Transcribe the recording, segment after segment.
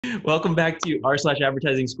Welcome back to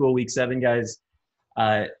r/advertising school week 7, guys.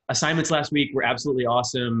 Assignments last week were absolutely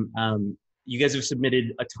awesome. You guys have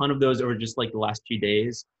submitted a ton of those over just like the last 2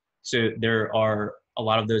 days. So there are a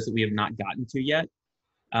lot of those that we have not gotten to yet.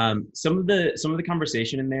 Some of the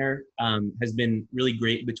conversation in there has been really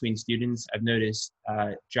great between students. I've noticed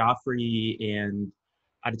Joffrey and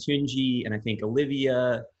Adetunji and I think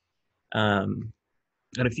Olivia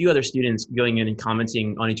and a few other students going in and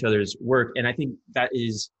commenting on each other's work. And I think that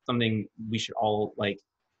is something we should all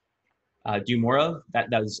do more of. That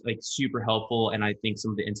was like super helpful. And I think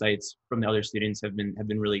some of the insights from the other students have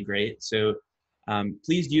been really great. So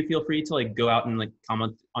please do feel free to like go out and like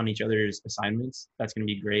comment on each other's assignments. That's going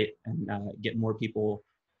to be great, and get more people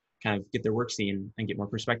kind of get their work seen and get more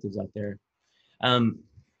perspectives out there.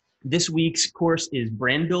 This week's course is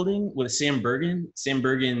brand building with Sam Bergen. Sam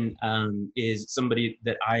Bergen is somebody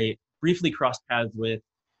that I briefly crossed paths with.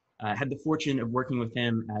 Had the fortune of working with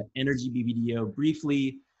him at Energy BBDO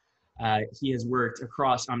briefly. He has worked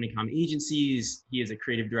across Omnicom agencies. He is a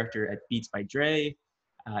creative director at By Dre.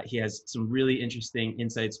 He has some really interesting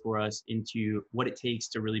insights for us into what it takes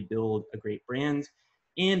to really build a great brand.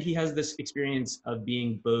 And he has this experience of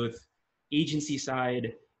being both agency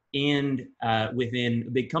side and within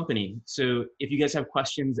a big company. So if you guys have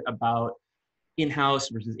questions about in-house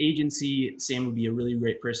versus agency, Sam would be a really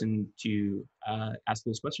great person to ask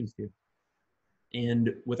those questions to.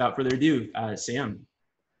 And without further ado, Sam,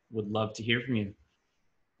 would love to hear from you.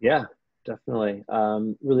 Yeah, definitely.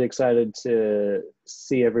 Really excited to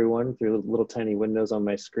see everyone through little tiny windows on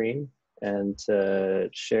my screen and to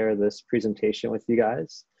share this presentation with you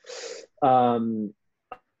guys.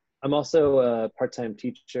 I'm also a part-time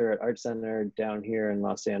teacher at Art Center down here in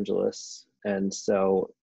Los Angeles. And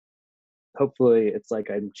so hopefully it's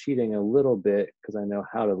like I'm cheating a little bit because I know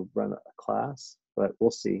how to run a class, but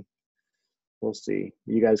we'll see. We'll see.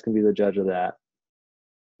 You guys can be the judge of that.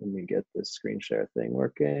 Let me get this screen share thing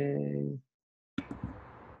working.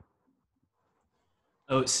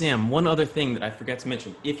 Oh, Sam, one other thing that I forgot to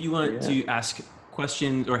mention. If you want to ask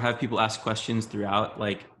questions or have people ask questions throughout,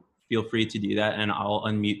 like feel free to do that, and I'll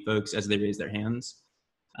unmute folks as they raise their hands.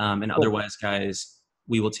 And cool. Otherwise, guys,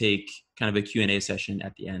 we will take kind of a Q&A session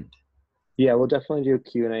at the end. Yeah, we'll definitely do a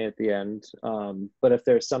Q&A at the end. But if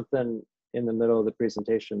there's something in the middle of the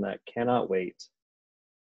presentation that cannot wait,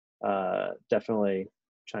 definitely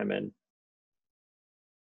chime in.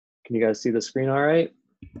 Can you guys see the screen all right?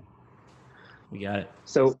 We got it.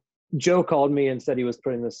 So Joe called me and said he was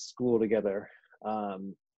putting this school together.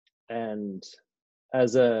 And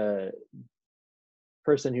as a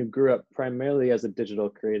person who grew up primarily as a digital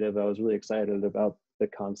creative, I was really excited about the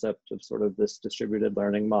concept of sort of this distributed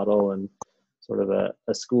learning model and sort of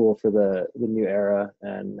a school for the new era,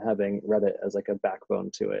 and having Reddit as like a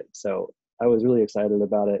backbone to it. So I was really excited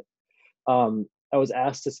about it. I was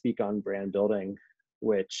asked to speak on brand building,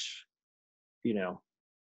 which, you know,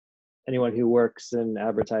 anyone who works in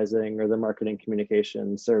advertising or the marketing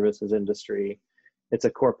communication services industry, it's a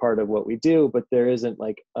core part of what we do, but there isn't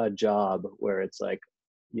like a job where it's like,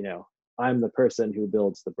 you know, I'm the person who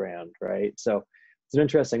builds the brand, right? So it's an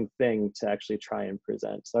interesting thing to actually try and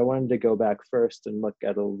present. So I wanted to go back first and look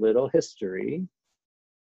at a little history.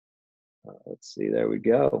 Let's see, there we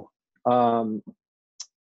go.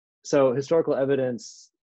 So historical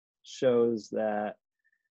evidence shows that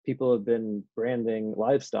people have been branding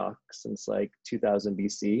livestock since like 2000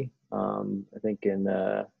 BC. I think in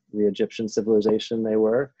the Egyptian civilization they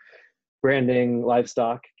were. Branding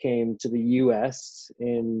livestock came to the US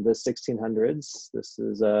in the 1600s. This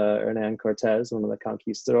is Hernan Cortez, one of the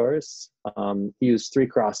conquistadors. He used 3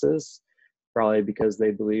 crosses, probably because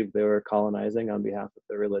they believed they were colonizing on behalf of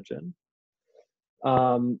their religion.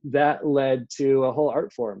 That led to a whole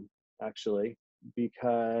art form, actually,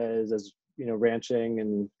 because as you know, ranching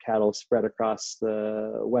and cattle spread across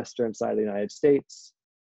the western side of the United States,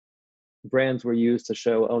 brands were used to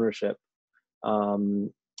show ownership.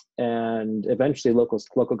 And eventually local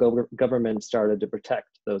government started to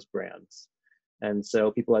protect those brands. And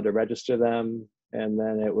so people had to register them, and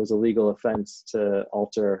then it was a legal offense to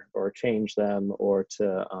alter or change them, or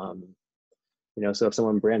to, you know, so if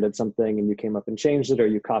someone branded something and you came up and changed it or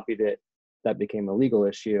you copied it, that became a legal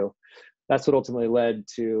issue. That's what ultimately led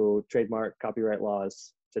to trademark copyright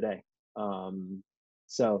laws today.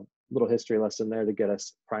 So little history lesson there to get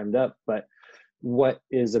us primed up. But what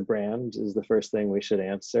is a brand is the first thing we should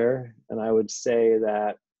answer. And I would say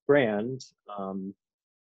that brand,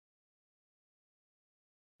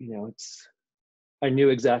 you know, I knew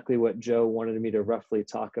exactly what Joe wanted me to roughly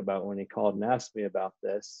talk about when he called and asked me about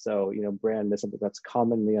this. So, you know, brand is something that's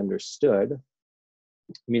commonly understood,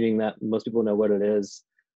 meaning that most people know what it is.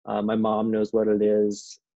 My mom knows what it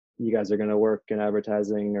is. You guys are going to work in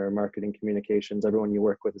advertising or marketing communications. Everyone you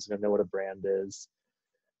work with is going to know what a brand is.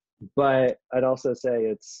 But I'd also say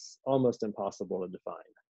it's almost impossible to define.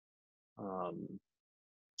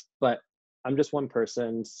 But I'm just one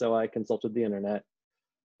person, so I consulted the internet.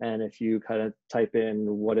 And if you kind of type in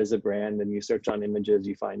what is a brand and you search on images,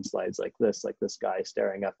 you find slides like this guy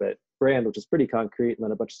staring up at brand, which is pretty concrete, and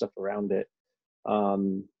then a bunch of stuff around it.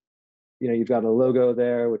 You've got a logo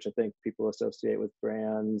there, which I think people associate with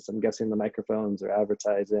brands. I'm guessing the microphones are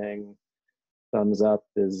advertising. Thumbs up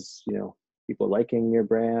is, people liking your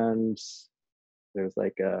brand. There's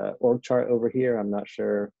like a org chart over here. I'm not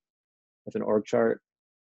sure if an org chart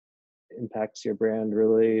impacts your brand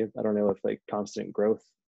really. I don't know if like constant growth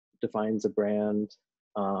defines a brand.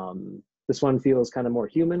 This one feels kind of more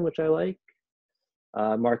human, which I like.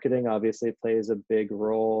 Marketing obviously plays a big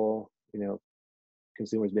role.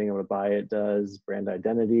 Consumers being able to buy it does. Brand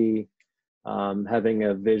identity, having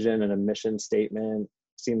a vision and a mission statement.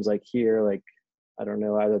 Seems like here, like, I don't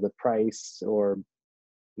know, either the price or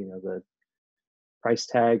the price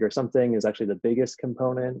tag or something is actually the biggest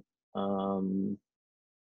component.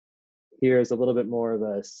 Here is a little bit more of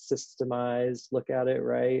a systemized look at it,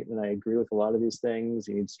 right? And I agree with a lot of these things.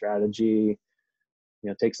 You need strategy.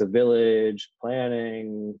 It takes a village,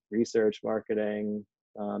 planning, research, marketing.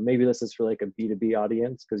 Maybe this is for like a B2B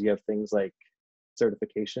audience because you have things like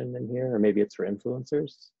certification in here, or maybe it's for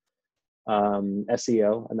influencers.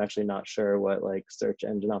 SEO, I'm actually not sure what like search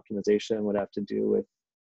engine optimization would have to do with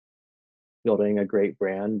building a great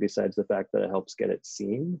brand besides the fact that it helps get it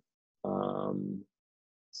seen.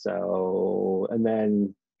 And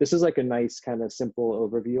then this is like a nice kind of simple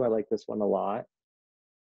overview. I like this one a lot.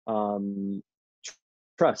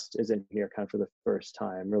 Trust is in here kind of for the first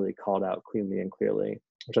time, really called out cleanly and clearly,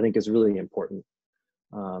 which I think is really important.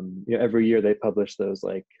 Every year they publish those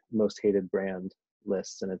like most hated brand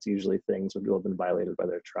lists, and it's usually things where people have been violated by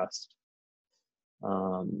their trust.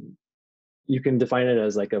 You can define it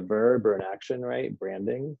as like a verb or an action, right?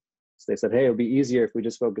 Branding. So they said, hey, it'll be easier if we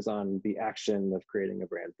just focus on the action of creating a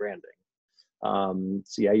branding.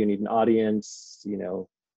 So yeah, you need an audience,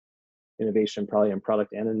 innovation probably in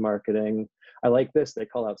product and in marketing. I like this. They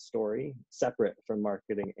call out story separate from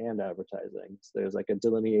marketing and advertising. So there's like a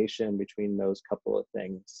delineation between those couple of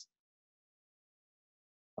things.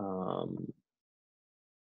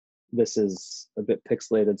 This is a bit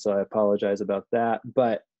pixelated, so I apologize about that.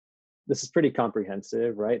 But this is pretty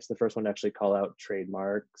comprehensive, right? It's the first one to actually call out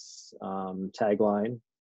trademarks, tagline.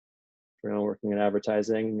 For working in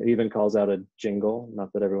advertising, it even calls out a jingle.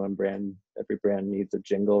 Not that every brand needs a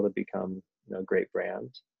jingle to become a great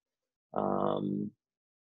brand. But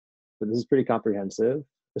this is pretty comprehensive.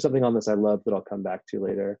 There's something on this I love that I'll come back to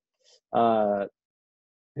later.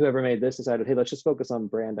 Whoever made this decided, hey, let's just focus on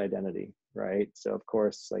brand identity, right? So of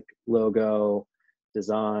course, like logo,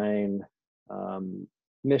 design,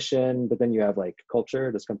 mission, but then you have like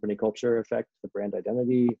culture. Does company culture affect the brand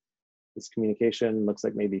identity? This communication looks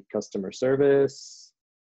like maybe customer service.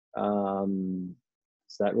 Does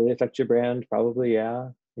that really affect your brand? Probably, yeah.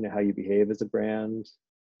 How you behave as a brand.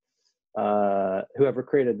 Whoever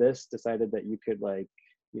created this decided that you could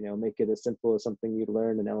make it as simple as something you'd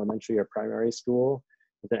learn in elementary or primary school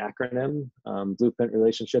with an acronym. Blueprint,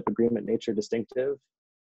 relationship, agreement, nature, distinctive.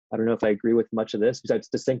 I don't know if I agree with much of this. Besides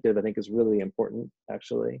distinctive, I think is really important,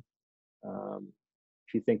 actually.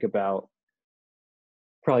 If you think about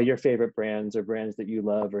probably your favorite brands or brands that you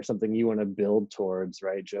love or something you want to build towards,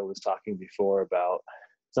 right? Joe was talking before about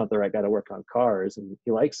it's not the right guy to work on cars, and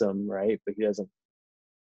he likes them, right? But he doesn't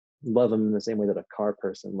love them in the same way that a car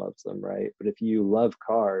person loves them, right? But if you love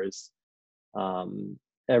cars,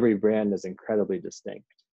 every brand is incredibly distinct.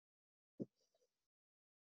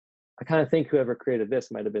 I kind of think whoever created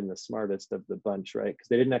this might have been the smartest of the bunch, right? Because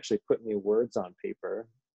they didn't actually put any words on paper.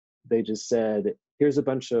 They just said, here's a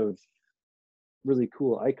bunch of really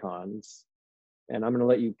cool icons, and I'm going to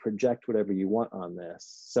let you project whatever you want on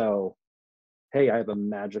this. So, hey, I have a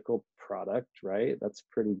magical product, right? That's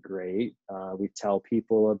pretty great. We tell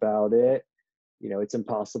people about it. It's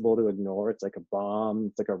impossible to ignore. It's like a bomb.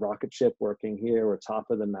 It's like a rocket ship working here. We're top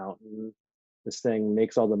of the mountain. This thing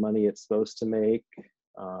makes all the money it's supposed to make.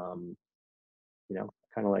 Kind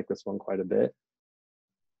of like this one quite a bit.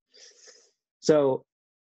 So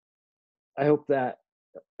I hope that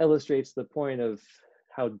illustrates the point of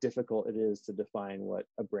how difficult it is to define what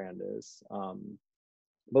a brand is.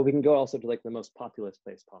 But we can go also to like the most populous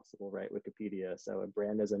place possible, right? Wikipedia. So a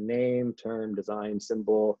brand is a name, term, design,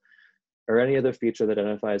 symbol, or any other feature that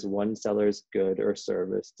identifies one seller's good or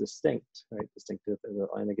service distinct, right? Distinctive is a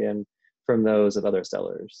line again from those of other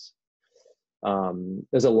sellers.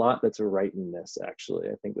 There's a lot that's right in this, actually.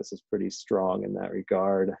 I think this is pretty strong in that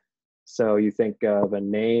regard. So you think of a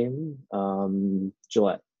name,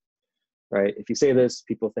 Gillette, right? If you say this,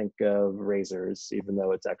 people think of razors, even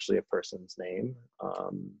though it's actually a person's name.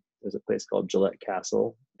 There's a place called Gillette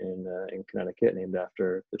Castle in Connecticut, named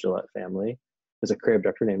after the Gillette family. There's a creative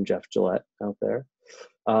director named Jeff Gillette out there.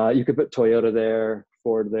 You could put Toyota there,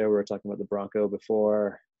 Ford there. We were talking about the Bronco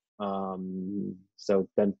before. So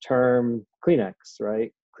then term, Kleenex,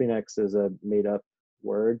 right? Kleenex is a made up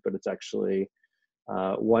word, but it's actually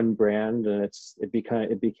one brand, and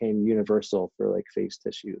it became universal for like face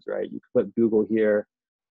tissues, right? You could put Google here.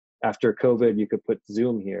 After COVID, you could put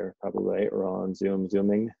Zoom here, probably, right? We're all on Zoom,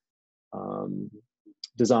 Zooming.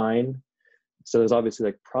 Design. So there's obviously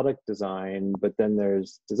like product design, but then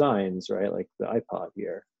there's designs, right? Like the iPod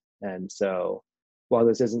here. And so while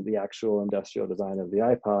this isn't the actual industrial design of the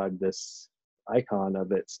iPod, this icon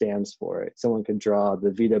of it stands for it. Someone could draw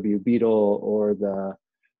the VW Beetle or the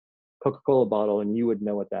Coca-Cola bottle, and you would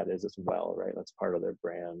know what that is as well, right? That's part of their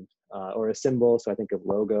brand. Or a symbol, so I think of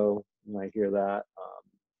logo when I hear that.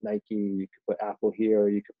 Nike, you could put Apple here,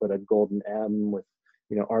 you could put a golden M with,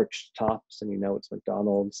 you know, arched tops, and you know it's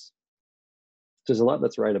McDonald's. There's a lot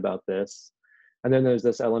that's right about this. And then there's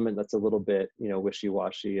this element that's a little bit, you know,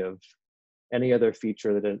 wishy-washy of any other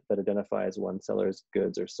feature that identifies one seller's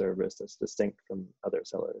goods or service that's distinct from other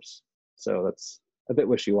sellers. So that's a bit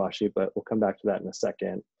wishy-washy, but we'll come back to that in a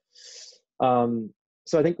second.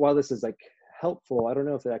 So I think while this is like helpful, I don't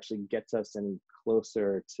know if it actually gets us any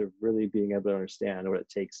closer to really being able to understand what it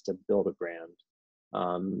takes to build a brand.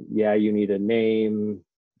 Yeah, you need a name,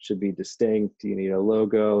 should be distinct. You need a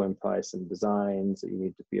logo and probably some designs that you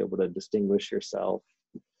need to be able to distinguish yourself.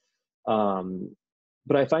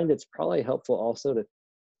 But I find it's probably helpful also to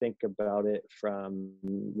think about it from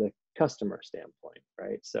the customer standpoint,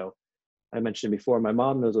 right? So I mentioned before, my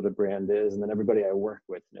mom knows what a brand is, and then everybody I work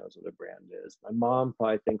with knows what a brand is. My mom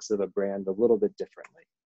probably thinks of a brand a little bit differently.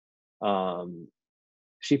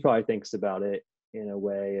 She probably thinks about it in a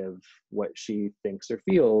way of what she thinks or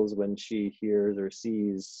feels when she hears or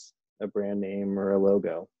sees a brand name or a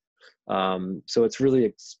logo. So it's really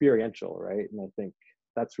experiential, right? And I think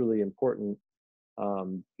that's really important,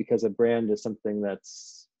 because a brand is something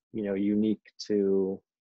that's, you know, unique to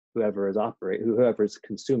whoever's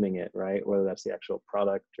consuming it, right? Whether that's the actual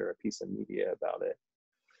product or a piece of media about it.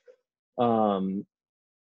 So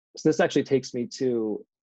this actually takes me to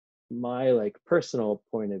my like personal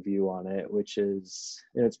point of view on it, which is,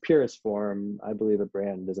 in its purest form, I believe a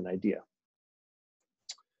brand is an idea.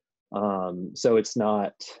 So it's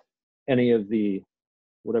not any of the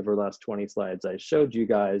whatever last 20 slides I showed you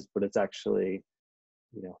guys, but it's actually,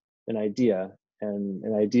 you know, an idea. And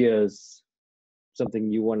an idea is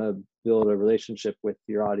something you want to build a relationship with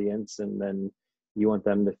your audience, and then you want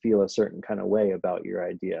them to feel a certain kind of way about your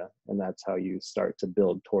idea. And that's how you start to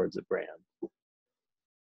build towards a brand.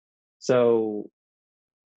 So,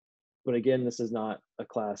 but again, this is not a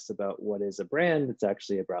class about what is a brand. It's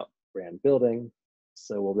actually about brand building.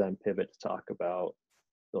 So we'll then pivot to talk about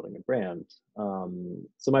building a brand.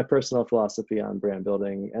 So my personal philosophy on brand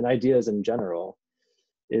building and ideas in general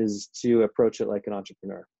is to approach it like an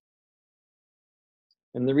entrepreneur.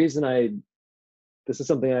 And the reason this is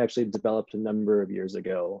something I actually developed a number of years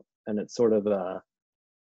ago, and it's sort of a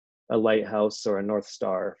lighthouse or a North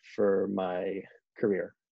Star for my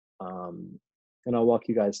career. And I'll walk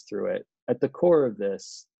you guys through it. At the core of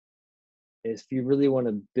this, if you really want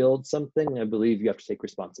to build something, I believe you have to take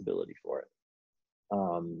responsibility for it.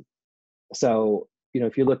 So, you know,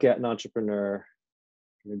 if you look at an entrepreneur,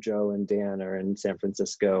 you know, Joe and Dan are in San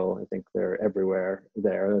Francisco. I think they're everywhere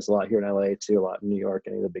there. There's a lot here in LA too, a lot in New York,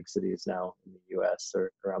 any of the big cities now in the US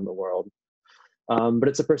or around the world. But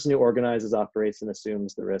it's a person who organizes, operates, and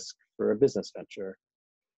assumes the risk for a business venture.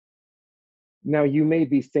 Now, you may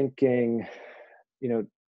be thinking, you know,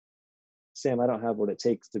 Sam, I don't have what it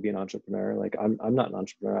takes to be an entrepreneur. Like, I'm not an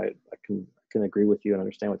entrepreneur. I can agree with you and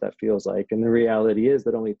understand what that feels like. And the reality is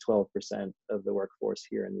that only 12% of the workforce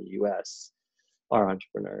here in the US are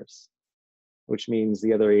entrepreneurs, which means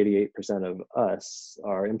the other 88% of us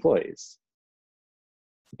are employees.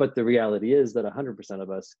 But the reality is that 100% of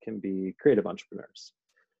us can be creative entrepreneurs,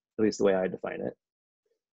 at least the way I define it.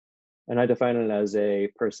 And I define it as a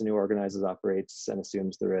person who organizes, operates, and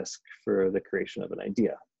assumes the risk for the creation of an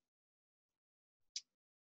idea.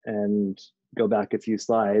 And go back a few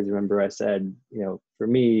slides, remember I said, you know, for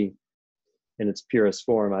me, in its purest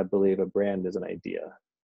form, I believe a brand is an idea.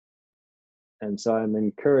 And so I'm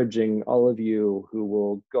encouraging all of you who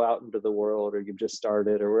will go out into the world, or you've just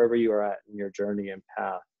started, or wherever you are at in your journey and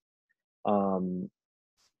path,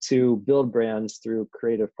 to build brands through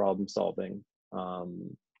creative problem solving,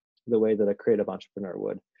 the way that a creative entrepreneur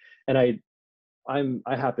would. And I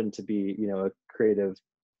happen to be, a creative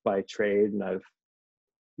by trade, and I've,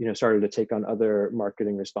 started to take on other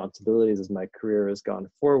marketing responsibilities as my career has gone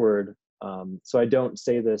forward. So I don't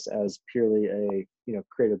say this as purely a,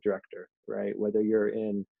 creative director, right? Whether you're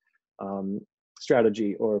in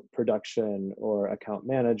strategy or production or account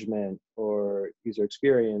management or user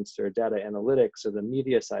experience or data analytics or the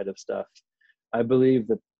media side of stuff, I believe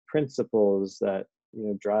the principles that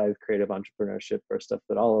drive creative entrepreneurship are stuff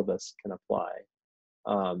that all of us can apply.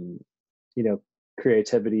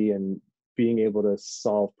 Creativity and being able to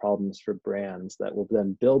solve problems for brands that will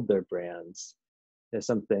then build their brands is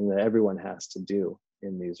something that everyone has to do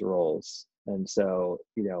in these roles. And so,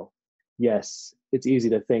 yes, it's easy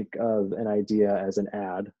to think of an idea as an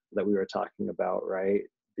ad that we were talking about, right?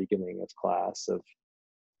 Beginning of class, of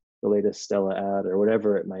the latest Stella ad or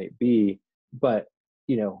whatever it might be. But,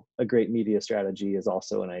 a great media strategy is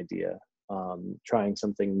also an idea. Trying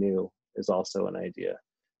something new is also an idea.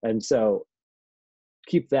 And so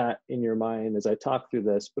keep that in your mind as I talk through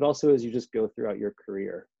this, but also as you just go throughout your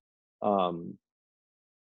career.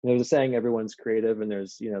 There's a saying, everyone's creative, and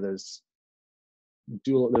there's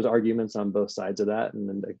arguments on both sides of that. And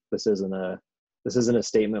then this isn't a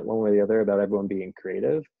statement one way or the other about everyone being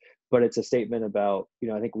creative, but it's a statement about,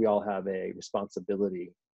 I think we all have a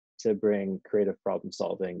responsibility to bring creative problem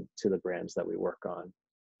solving to the brands that we work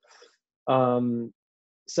on.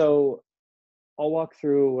 So I'll walk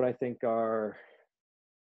through what I think are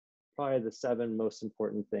probably the 7 most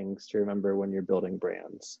important things to remember when you're building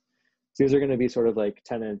brands. So these are going to be sort of like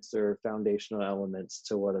tenets or foundational elements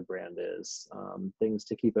to what a brand is, things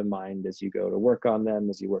to keep in mind as you go to work on them,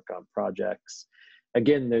 as you work on projects.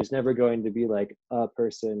 Again, there's never going to be like a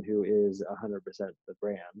person who is 100% the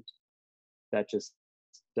brand. That just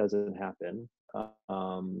doesn't happen.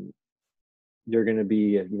 You're going to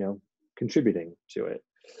be, contributing to it.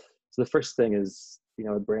 So the first thing is,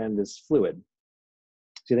 a brand is fluid.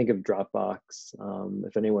 So you think of Dropbox.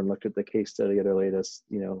 If anyone looked at the case study of their latest,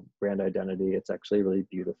 brand identity, it's actually really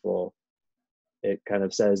beautiful. It kind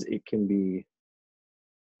of says it can be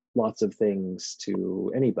lots of things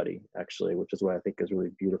to anybody, actually, which is what I think is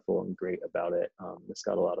really beautiful and great about it. It's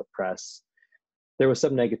got a lot of press. There was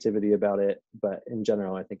some negativity about it, but in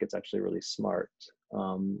general, I think it's actually really smart.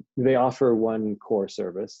 They offer one core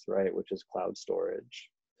service, right, which is cloud storage.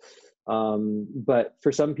 But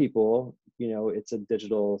for some people, it's a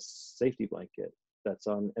digital safety blanket that's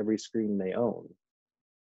on every screen they own.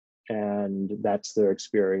 And that's their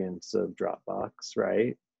experience of Dropbox,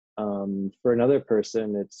 right? For another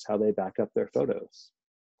person, it's how they back up their photos,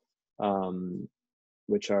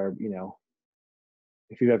 which are,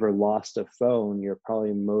 if you've ever lost a phone, you're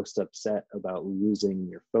probably most upset about losing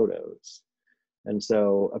your photos. And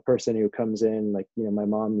so a person who comes in, like, my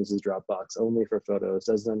mom uses Dropbox only for photos,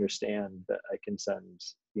 doesn't understand that I can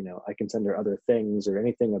send her other things or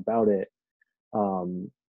anything about it.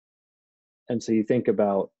 And so you think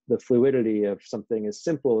about the fluidity of something as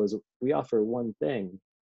simple as we offer one thing,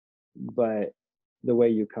 but the way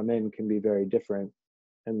you come in can be very different.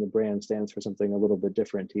 And the brand stands for something a little bit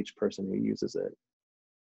different to each person who uses it.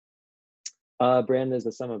 Brand is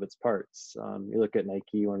the sum of its parts. You look at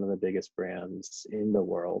Nike, one of the biggest brands in the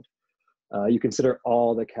world. You consider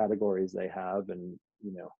all the categories they have, and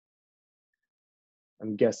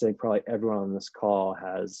I'm guessing probably everyone on this call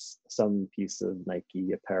has some piece of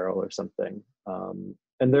Nike apparel or something. And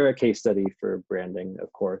they're a case study for branding,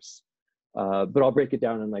 of course. But I'll break it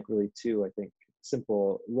down in like really 2, I think,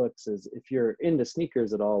 simple looks. Is if you're into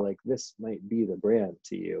sneakers at all, like this might be the brand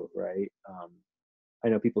to you, right? I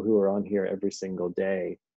know people who are on here every single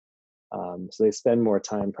day. So they spend more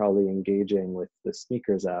time probably engaging with the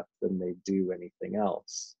sneakers app than they do anything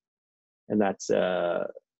else. And that's,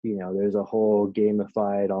 there's a whole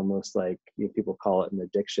gamified, almost like people call it an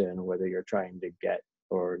addiction, whether you're trying to get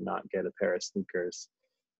or not get a pair of sneakers.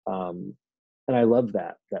 And I love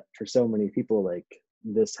that for so many people, like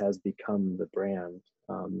this has become the brand.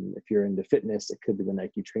 If you're into fitness, it could be the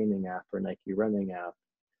Nike training app or Nike running app.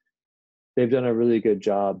 They've done a really good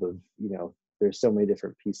job of, there's so many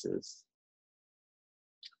different pieces.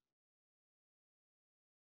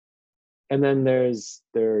 And then there's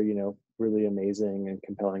their, really amazing and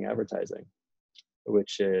compelling advertising,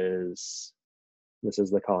 which is, this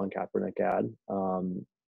is the Colin Kaepernick ad. And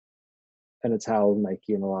it's how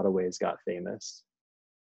Nike in a lot of ways got famous.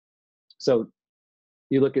 So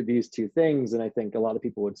you look at these 2 things, and I think a lot of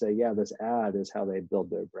people would say, yeah, this ad is how they build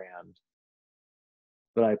their brand.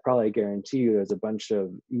 But I probably guarantee you there's a bunch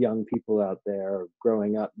of young people out there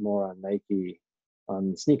growing up more on Nike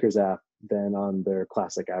on the sneakers app than on their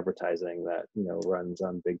classic advertising that, you know, runs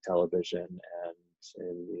on big television and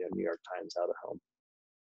in, you know, New York Times out of home.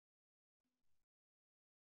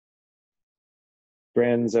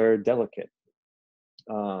 Brands are delicate.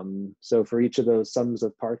 So for each of those sums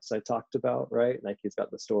of parts I talked about, right? Like he's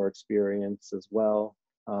got the store experience as well.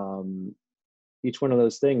 Each one of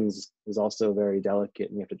those things is also very delicate,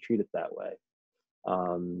 and you have to treat it that way.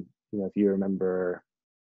 You know, if you remember,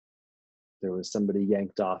 there was somebody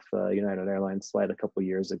yanked off a United Airlines flight a couple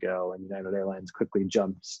years ago, and United Airlines quickly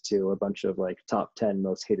jumped to a bunch of like top 10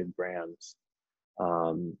 most hated brands.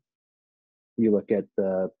 You look at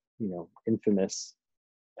the, you know, infamous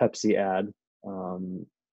Pepsi ad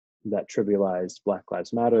that trivialized Black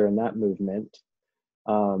Lives Matter and that movement.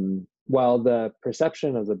 While the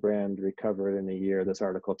perception of the brand recovered in a year, this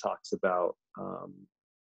article talks about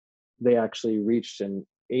they actually reached an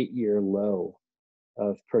 8-year low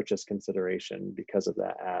of purchase consideration because of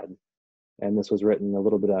that ad. And this was written a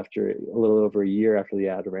little over a year after the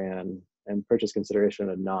ad ran, and purchase consideration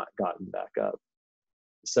had not gotten back up.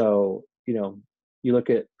 So, you know, you look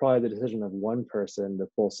at probably the decision of one person to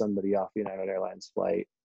pull somebody off United Airlines flight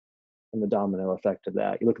and the domino effect of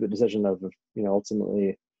that. You look at the decision of, you know,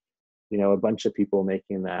 ultimately, you know, a bunch of people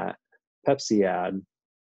making that Pepsi ad,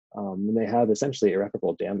 and they have essentially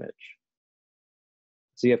irreparable damage.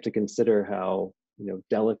 So you have to consider how, you know,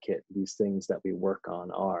 delicate these things that we work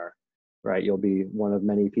on are, right? You'll be one of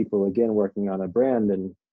many people again working on a brand,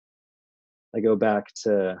 and I go back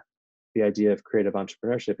to the idea of creative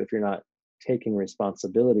entrepreneurship. If you're not taking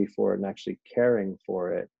responsibility for it and actually caring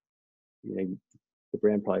for it, you know, the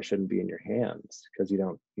brand probably shouldn't be in your hands, because you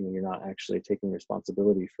don't, you know, you're not actually taking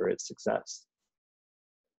responsibility for its success.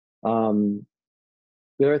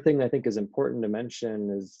 The other thing that I think is important to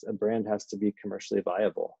mention is a brand has to be commercially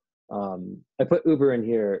viable. I put Uber in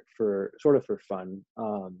here for sort of for fun.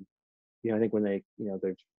 You know, I think when they, you know,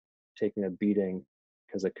 they're taking a beating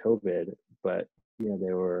because of COVID, but, you know,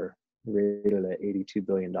 they were rated at $82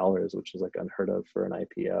 billion, which is like unheard of for an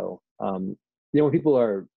IPO. You know, when people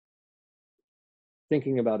are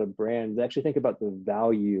thinking about a brand, they actually think about the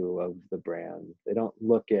value of the brand. They don't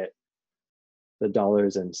look at the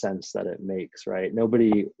dollars and cents that it makes, right?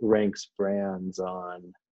 Nobody ranks brands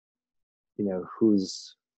on, you know,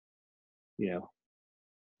 who's, you know,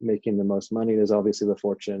 making the most money. There's obviously the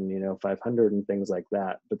Fortune, you know, 500 and things like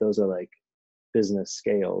that, but those are like business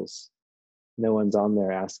scales. No one's on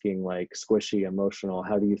there asking like squishy, emotional,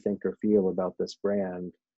 how do you think or feel about this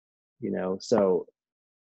brand? You know, so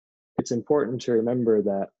it's important to remember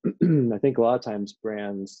that I think a lot of times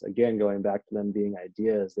brands, again, going back to them being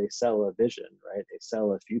ideas, they sell a vision, right? They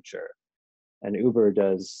sell a future. And Uber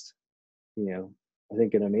does, you know, I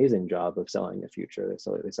think an amazing job of selling a future.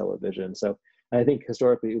 They sell a vision. So I think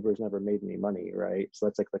historically Uber's never made any money, right? So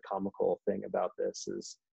that's like the comical thing about this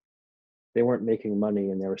is they weren't making money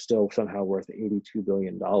and they were still somehow worth $82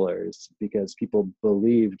 billion because people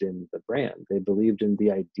believed in the brand. They believed in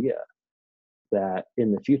the idea that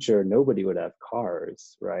in the future, nobody would have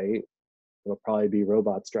cars, right? There'll probably be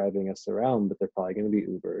robots driving us around, but they're probably going to be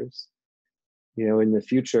Ubers. You know, in the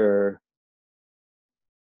future,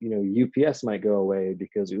 you know, UPS might go away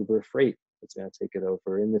because Uber Freight is going to take it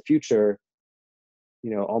over. In the future,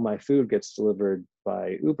 you know, all my food gets delivered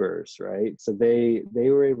by Ubers, right? So they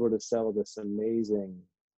were able to sell this amazing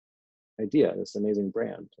idea, this amazing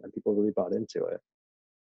brand, and people really bought into it.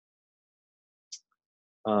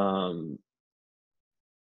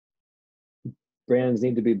 Brands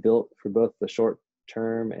need to be built for both the short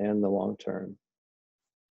term and the long term.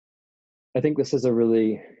 I think this is a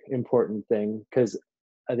really important thing because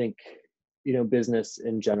I think, you know, business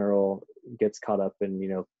in general gets caught up in, you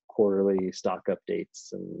know, quarterly stock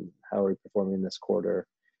updates and how are we performing this quarter.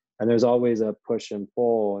 And there's always a push and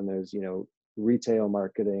pull, and there's, you know, retail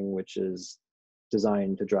marketing, which is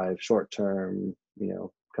designed to drive short-term, you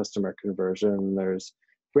know, customer conversion. There's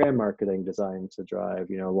brand marketing designed to drive,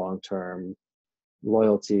 you know, long-term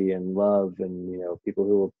loyalty and love, and, you know, people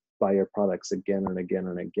who will buy your products again and again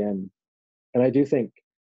and again. And I do think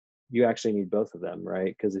you actually need both of them,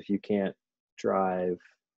 right? Because if you can't drive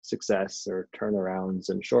success or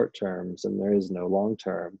turnarounds in short terms, then there is no long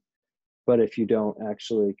term. But if you don't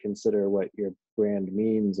actually consider what your brand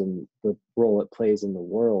means and the role it plays in the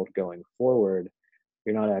world going forward,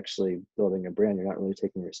 you're not actually building a brand. You're not really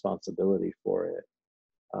taking responsibility for it.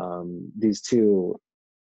 These two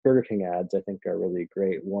Burger King ads, I think, are really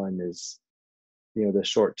great. One is, you know, the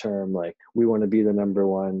short term, like, we want to be the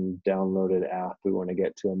 #1 downloaded app. We want to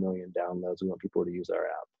get to 1 million downloads. We want people to use our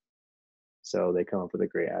app. So they come up with a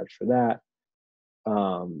great ad for that.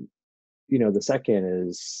 You know, the second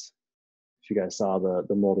is, if you guys saw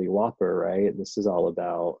the moldy Whopper, right? This is all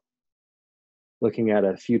about looking at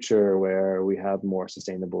a future where we have more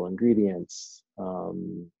sustainable ingredients,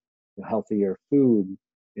 healthier food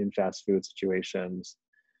in fast food situations.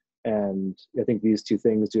 And I think these two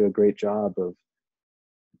things do a great job of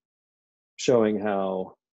showing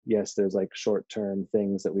how, yes, there's like short-term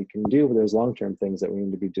things that we can do, but there's long-term things that we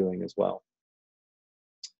need to be doing as well.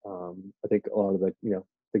 I think a lot of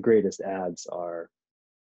the greatest ads are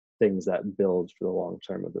things that build for the long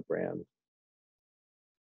term of the brand.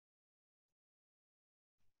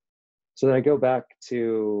 So then I go back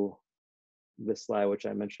to this slide, which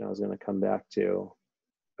I mentioned I was going to come back to.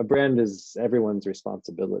 A brand is everyone's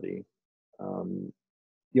responsibility.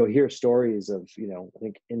 You'll hear stories of, I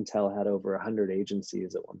think Intel had over 100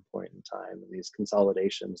 agencies at one point in time, and these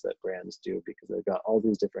consolidations that brands do because they've got all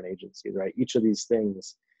these different agencies, right? Each of these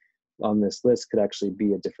things on this list could actually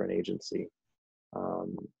be a different agency.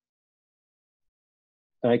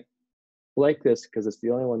 And I like this because it's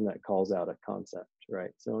the only one that calls out a concept,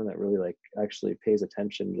 right? It's the one that really like actually pays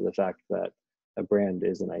attention to the fact that a brand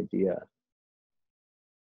is an idea.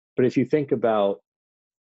 But if you think about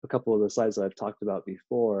a couple of the slides that I've talked about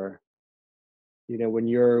before, when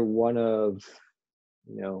you're one of,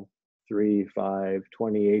 3, 5,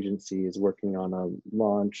 20 agencies working on a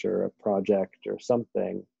launch or a project or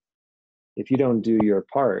something, if you don't do your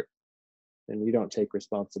part and you don't take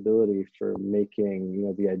responsibility for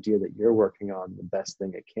making, the idea that you're working on the best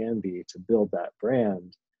thing it can be to build that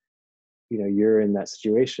brand, you're in that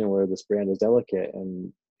situation where this brand is delicate,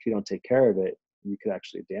 and if you don't take care of it, you could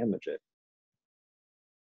actually damage it.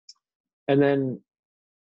 And then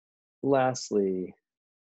lastly,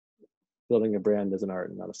 building a brand is an art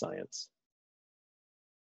and not a science.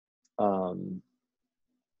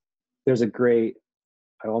 There's a great,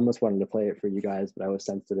 I almost wanted to play it for you guys, but I was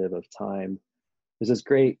sensitive of time. There's this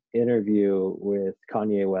great interview with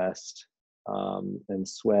Kanye West and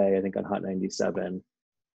Sway, I think on Hot 97.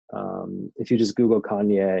 If you just Google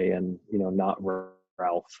Kanye and, not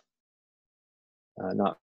Ralph,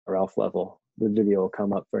 not Ralph level, the video will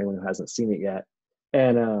come up for anyone who hasn't seen it yet.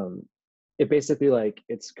 And it basically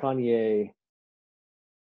it's Kanye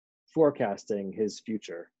forecasting his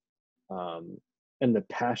future and the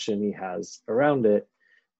passion he has around it.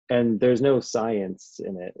 And there's no science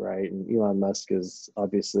in it, right? And Elon Musk is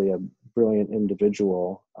obviously a brilliant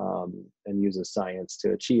individual and uses science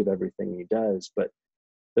to achieve everything he does. But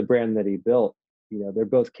the brand that he built, they're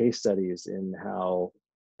both case studies in how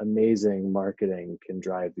amazing marketing can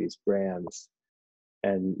drive these brands.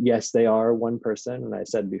 And yes, they are one person. And I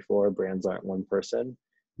said before, brands aren't one person,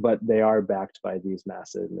 but they are backed by these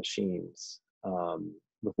massive machines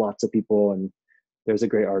with lots of people. And there's a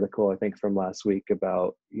great article, I think, from last week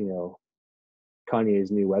about,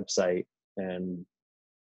 Kanye's new website. And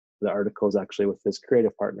the article is actually with his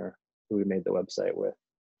creative partner who we made the website with.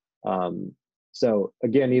 So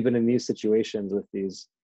again, even in these situations with these,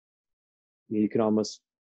 you can almost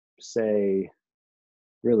say,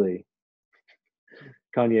 really,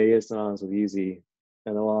 Kanye is synonymous with Yeezy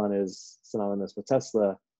and Elon is synonymous with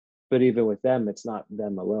Tesla. But even with them, it's not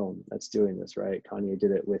them alone that's doing this, right? Kanye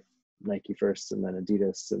did it with Nike first and then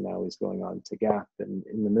Adidas, and now he's going on to Gap. And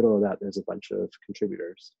in the middle of that, there's a bunch of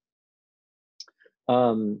contributors.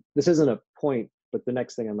 This isn't a point, but the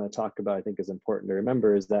next thing I'm going to talk about, I think, is important to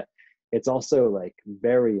remember is that it's also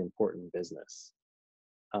very important business.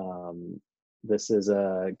 This is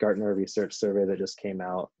a Gartner research survey that just came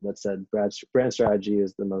out that said brand strategy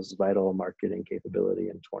is the most vital marketing capability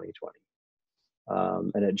in 2020.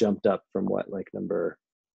 And it jumped up from number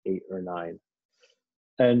 8 or 9.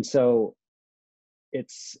 And so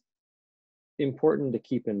it's important to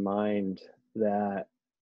keep in mind that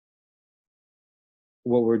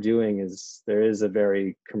what we're doing is there is a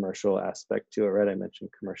very commercial aspect to it, right? I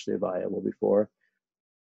mentioned commercially viable before.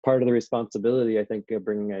 Part of the responsibility, I think, of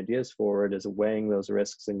bringing ideas forward is weighing those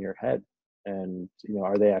risks in your head. And,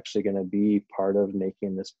 are they actually going to be part of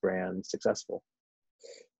making this brand successful?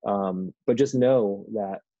 But just know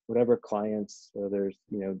that whatever clients, whether there's,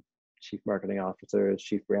 chief marketing officers,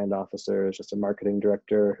 chief brand officers, just a marketing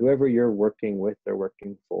director, whoever you're working with or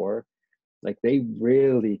working for, they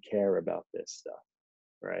really care about this stuff,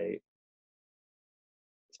 right?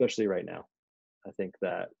 Especially right now. I think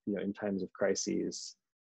that, in times of crises,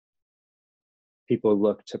 people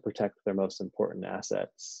look to protect their most important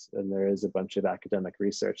assets. And there is a bunch of academic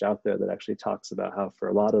research out there that actually talks about how for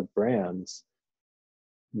a lot of brands,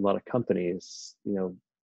 a lot of companies,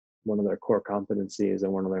 one of their core competencies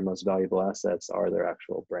and one of their most valuable assets are their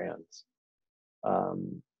actual brands.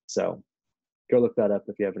 So go look that up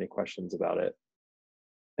if you have any questions about it.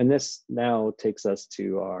 And this now takes us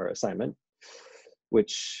to our assignment.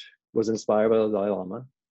 which was inspired by the Dalai Lama.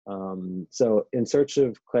 So in search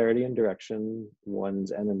of clarity and direction,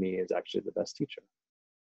 one's enemy is actually the best teacher,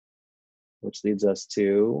 which leads us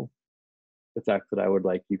to the fact that I would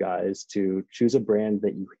like you guys to choose a brand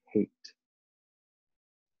that you hate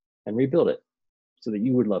and rebuild it so that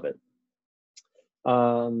you would love it.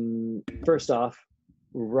 First off,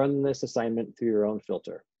 run this assignment through your own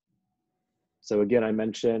filter. So again, I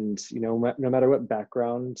mentioned, no matter what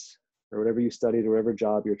background or whatever you studied or whatever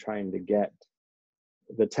job you're trying to get,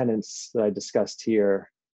 the tenets that I discussed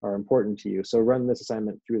here are important to you. So run this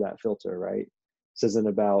assignment through that filter, right? This isn't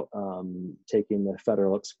about taking the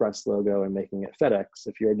Federal Express logo and making it FedEx.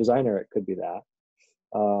 If you're a designer, it could be that.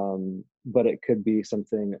 But it could be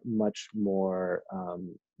something much more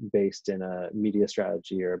based in a media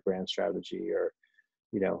strategy or a brand strategy or,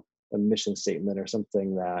 a mission statement or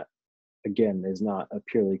something that, again, is not a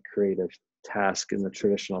purely creative task in the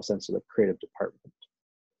traditional sense of the creative department.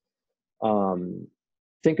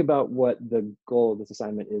 Think about what the goal of this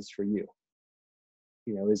assignment is for you.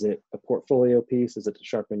 Is it a portfolio piece? Is it to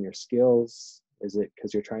sharpen your skills? Is it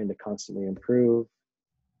because you're trying to constantly improve?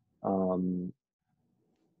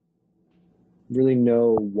 Really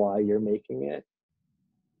know why you're making it.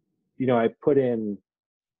 I put in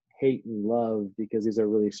hate and love because these are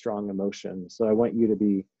really strong emotions. So I want you to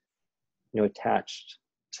be, attached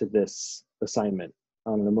to this assignment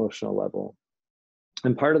on an emotional level.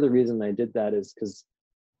 And part of the reason I did that is because,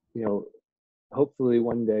 hopefully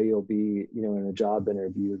one day you'll be, in a job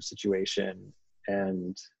interview situation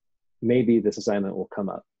and maybe this assignment will come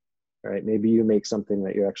up, right? Maybe you make something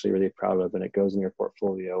that you're actually really proud of and it goes in your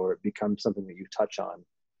portfolio, or it becomes something that you touch on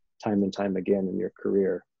time and time again in your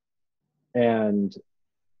career. And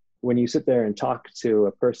when you sit there and talk to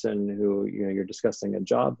a person who, you're discussing a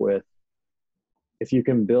job with, if you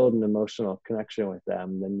can build an emotional connection with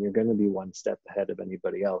them, then you're going to be one step ahead of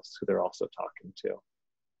anybody else who they're also talking to.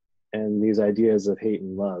 And these ideas of hate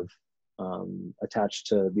and love attached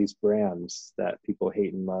to these brands that people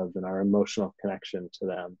hate and love and our emotional connection to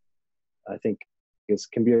them, I think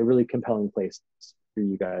can be a really compelling place for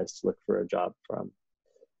you guys to look for a job from.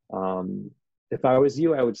 If I was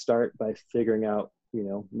you, I would start by figuring out,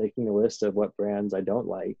 making a list of what brands I don't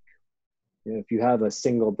like. If you have a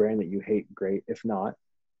single brand that you hate, great. If not,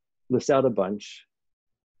 list out a bunch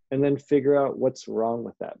and then figure out what's wrong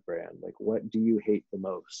with that brand. Like, what do you hate the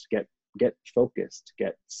most? Get focused,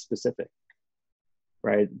 get specific,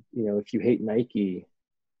 right? If you hate Nike,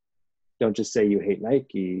 don't just say you hate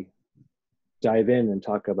Nike. Dive in and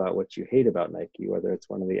talk about what you hate about Nike, whether it's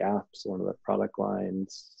one of the apps, one of the product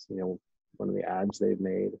lines, one of the ads they've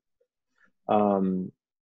made.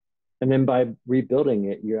 And then by rebuilding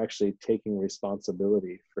it, you're actually taking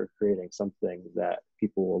responsibility for creating something that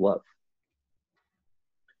people will love.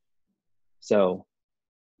 So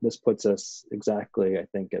this puts us exactly, I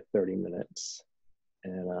think, at 30 minutes.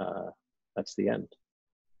 And that's the end.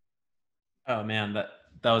 Oh man, that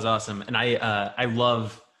was awesome. And I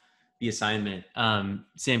love the assignment.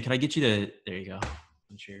 Sam, can I get you to, there you go.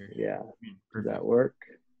 I'm sure. Yeah. Perfect. Does that work?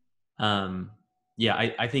 Yeah,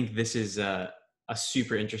 I think this is a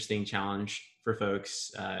super interesting challenge for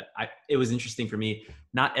folks. It was interesting for me.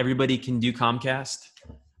 Not everybody can do Comcast.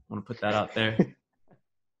 I want to put that out there.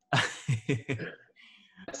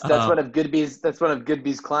 That's one of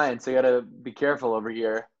Goodby's clients. So you got to be careful over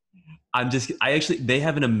here. They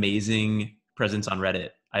have an amazing presence on Reddit.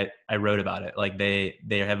 I wrote about it. Like they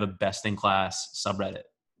have a best in class subreddit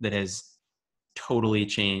that has totally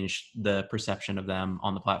changed the perception of them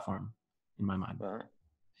on the platform in my mind.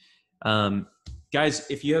 Wow. Guys,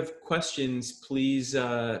 if you have questions, please do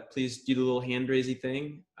the little hand raising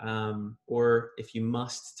thing. Or if you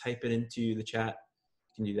must type it into the chat,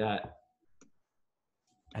 you can do that.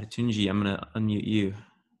 Adetunji, I'm going to unmute you.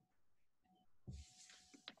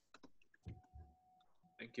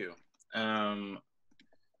 Thank you.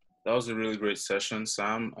 That was a really great session,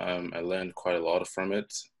 Sam. I learned quite a lot from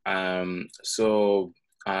it. So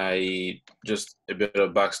I just a bit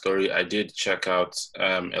of backstory. I did check out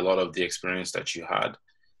a lot of the experience that you had.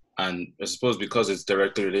 And I suppose because it's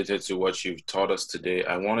directly related to what you've taught us today,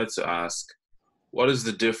 I wanted to ask, what is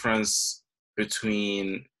the difference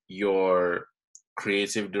between your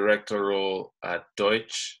creative director role at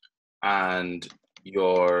Deutsch and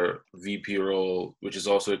your VP role, which is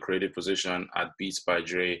also a creative position at Beats by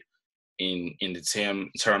Dre, in the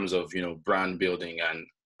terms of brand building and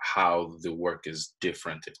how the work is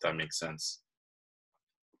different, if that makes sense?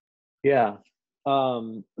 Yeah.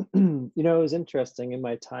 It was interesting. In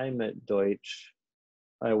my time at Deutsch,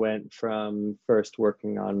 I went from first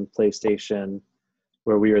working on PlayStation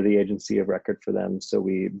where we were the agency of record for them. So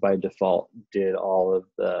we, by default, did all of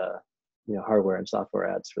the, hardware and software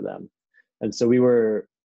ads for them. And so we were,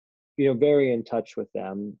 very in touch with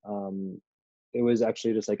them. It was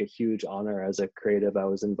actually just like a huge honor as a creative. I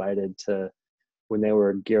was invited to, when they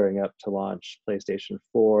were gearing up to launch PlayStation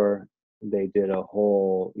 4, they did a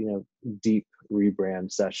whole, deep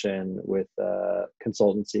rebrand session with a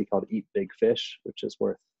consultancy called Eat Big Fish, which is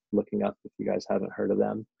worth looking up if you guys haven't heard of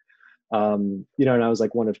them. And I was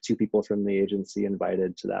like one of two people from the agency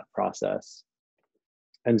invited to that process.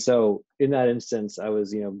 And so in that instance, I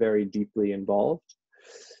was, very deeply involved.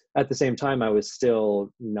 At the same time, I was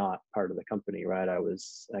still not part of the company, right? I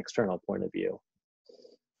was an external point of view.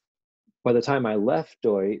 By the time I left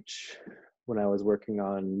Deutsch, when I was working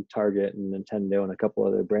on Target and Nintendo and a couple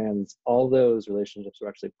other brands, all those relationships were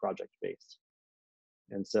actually project-based.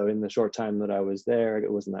 And so in the short time that I was there,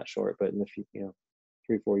 it wasn't that short, but in the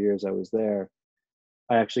 3-4 years I was there,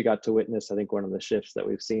 I actually got to witness, I think, one of the shifts that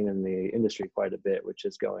we've seen in the industry quite a bit, which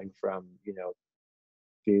is going from,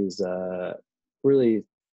 these really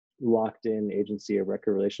locked in agency of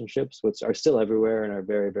record relationships, which are still everywhere and are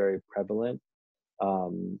very, very prevalent.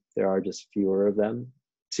 There are just fewer of them,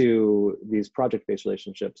 to these project-based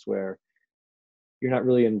relationships where you're not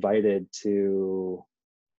really invited to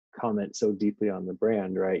comment so deeply on the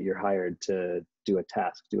brand, right? You're hired to do a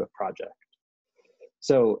task, do a project.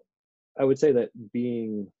 So I would say that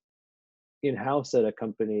being in-house at a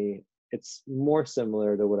company, it's more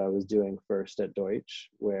similar to what I was doing first at Deutsch,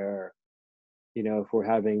 where, if we're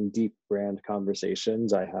having deep brand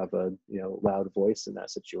conversations, I have a, loud voice in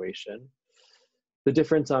that situation. The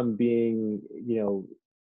difference on being,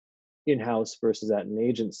 in-house versus at an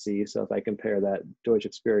agency, so if I compare that Deutsch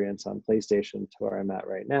experience on PlayStation to where I'm at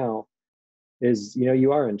right now, is,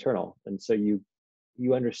 you are internal. And so you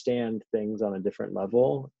understand things on a different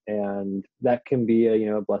level, and that can be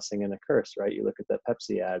a blessing and a curse, right? You look at that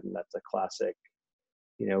Pepsi ad, and that's a classic,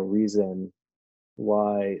 reason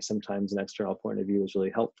why sometimes an external point of view is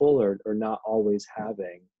really helpful, or not always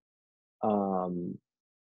having,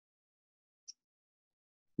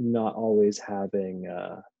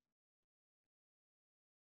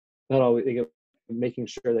 making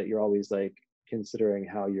sure that you're always like considering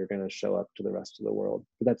how you're going to show up to the rest of the world.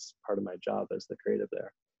 But that's part of my job as the creative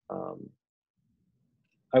there.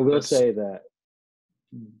 I will say that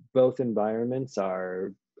both environments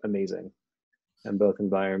are amazing, and both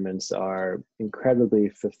environments are incredibly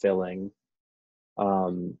fulfilling.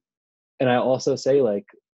 And I also say, like,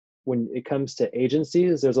 when it comes to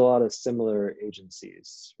agencies, there's a lot of similar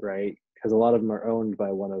agencies, right? Because a lot of them are owned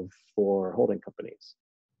by one of 4 holding companies.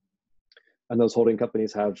 And those holding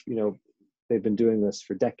companies have, they've been doing this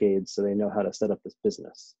for decades, so they know how to set up this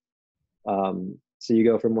business. So you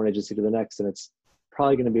go from one agency to the next, and it's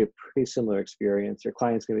probably going to be a pretty similar experience. Your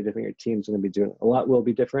client's going to be different, your team's going to be doing a lot, will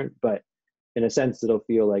be different, but in a sense, it'll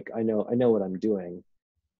feel like I know what I'm doing.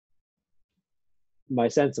 My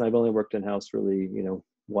sense, and I've only worked in-house really,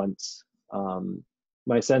 once.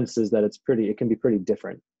 My sense is that it can be pretty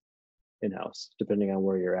different in-house, depending on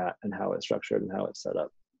where you're at and how it's structured and how it's set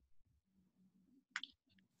up.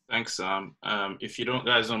 Thanks, Sam. If you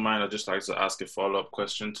guys don't mind, I'd just like to ask a follow-up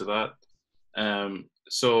question to that.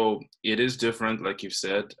 So it is different, like you've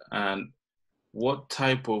said. And what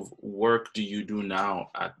type of work do you do now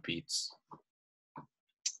at Beats?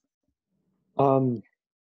 All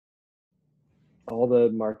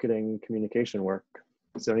the marketing communication work.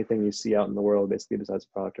 So anything you see out in the world, basically, besides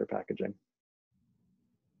product or packaging.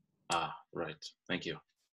 Ah, right. Thank you.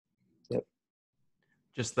 Yep.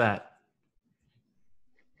 Just that.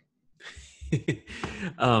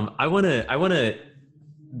 I want to,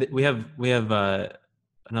 we have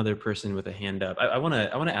another person with a hand up. I want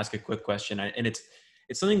to ask a quick question, and it's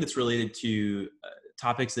something that's related to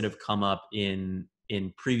topics that have come up in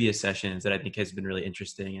previous sessions that I think has been really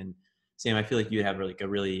interesting. And Sam, I feel like you have like a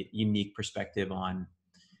really unique perspective on,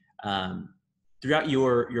 throughout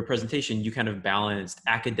your presentation, you kind of balanced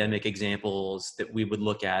academic examples that we would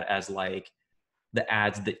look at as like the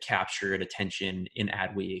ads that captured attention in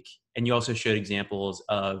Ad Week. And you also showed examples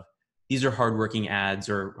of these are hardworking ads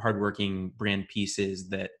or hardworking brand pieces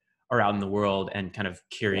that are out in the world and kind of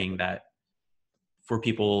carrying that for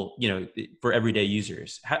people, for everyday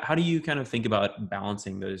users. How do you kind of think about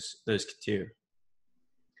balancing those two?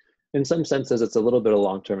 In some senses, it's a little bit of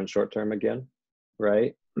long-term and short-term again,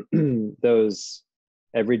 right? Those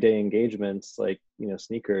everyday engagements, like,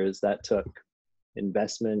 sneakers, that took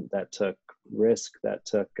investment, that took risk, that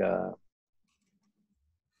took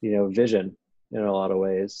vision in a lot of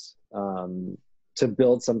ways, to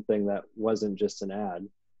build something that wasn't just an ad,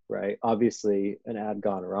 right? Obviously, an ad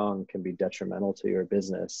gone wrong can be detrimental to your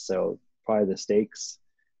business. So probably the stakes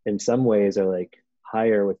in some ways are like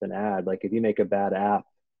higher with an ad. Like if you make a bad app,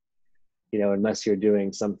 you know, unless you're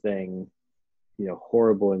doing something, you know,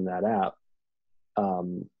 horrible in that app,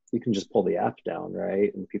 you can just pull the app down,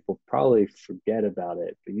 right? And people probably forget about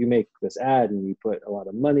it. But you make this ad and you put a lot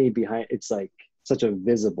of money behind, it's like such a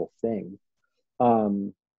visible thing.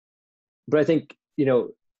 But I think, you know,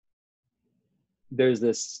 there's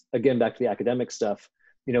this, again, back to the academic stuff,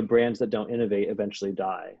 you know, brands that don't innovate eventually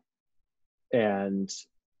die. And,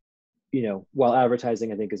 you know, while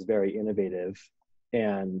advertising, I think, is very innovative,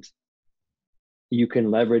 and you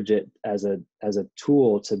can leverage it as a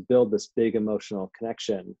tool to build this big emotional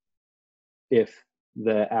connection, if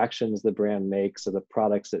the actions the brand makes or the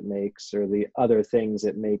products it makes or the other things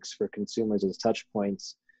it makes for consumers as touch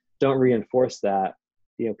points don't reinforce that,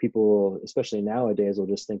 you know, people, especially nowadays, will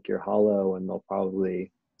just think you're hollow, and they'll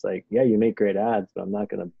probably, it's like, yeah, you make great ads, but I'm not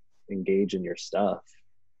going to engage in your stuff.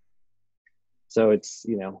 So it's,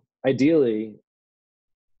 you know, ideally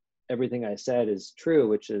everything I said is true,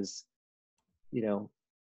 which is, you know,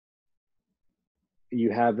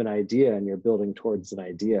 you have an idea and you're building towards an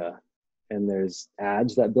idea, and there's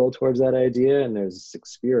ads that build towards that idea, and there's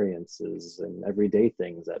experiences and everyday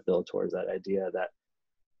things that build towards that idea that,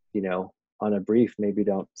 you know, on a brief maybe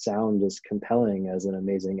don't sound as compelling as an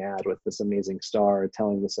amazing ad with this amazing star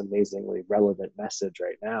telling this amazingly relevant message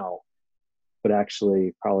right now. But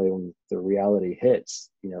actually, probably when the reality hits,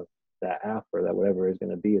 you know, that app or that whatever is going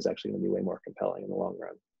to be is actually going to be way more compelling in the long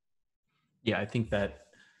run. Yeah, I think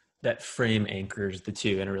that frame anchors the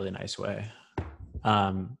two in a really nice way.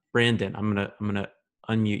 Brandon, I'm gonna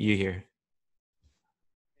unmute you here.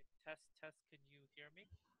 Test, can you hear me?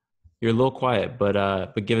 You're a little quiet,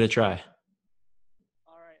 but give it a try.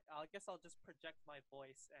 All right, I guess I'll just project my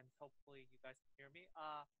voice and hopefully you guys can hear me.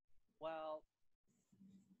 Well,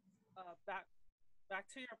 back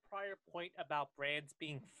to your prior point about brands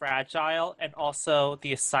being fragile and also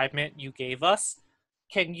the assignment you gave us.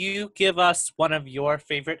 Can you give us one of your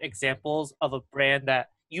favorite examples of a brand that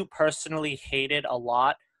you personally hated a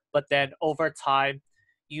lot, but then over time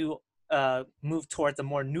you move towards a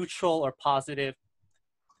more neutral or positive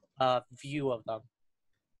view of them?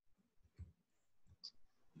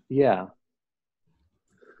 Yeah.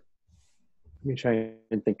 Let me try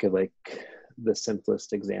and think of like the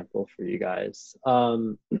simplest example for you guys. I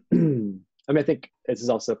mean, I think this is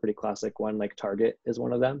also a pretty classic one. Like Target is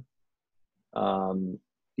one of them.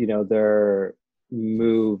 You know, their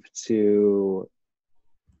move to,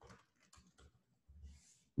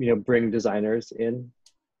 you know, bring designers in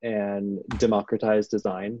and democratize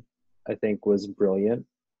design, I think was brilliant.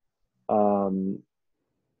 And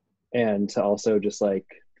to also just like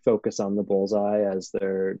focus on the bullseye as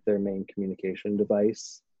their main communication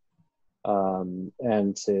device,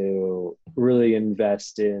 and to really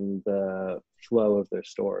invest in the flow of their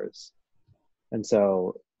stores. And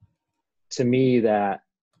so to me, that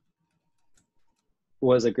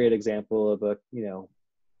was a great example of a, you know,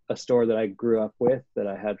 a store that I grew up with, that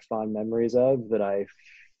I had fond memories of, that I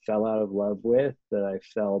fell out of love with, that I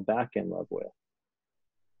fell back in love with.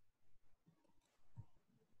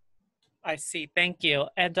 I see. Thank you.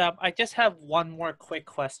 And I just have one more quick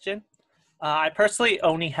question. I personally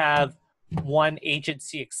only have one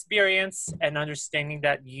agency experience, and understanding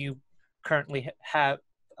that you currently have,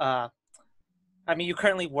 you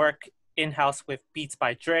currently work in-house with Beats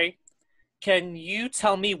by Dre. Can you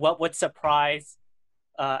tell me what would surprise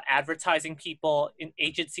advertising people in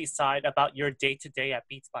agency side about your day-to-day at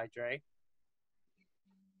Beats by Dre?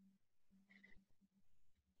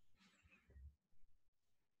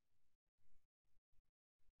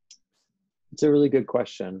 It's a really good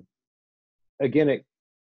question. Again, it,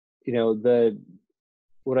 you know,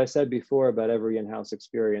 what I said before about every in-house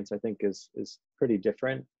experience, I think is pretty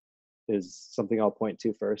different. Is something I'll point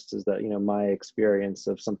to first, is that, you know, my experience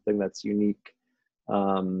of something that's unique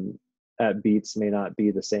at Beats may not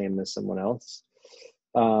be the same as someone else.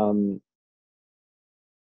 Let's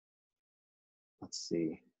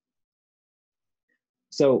see.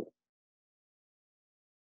 So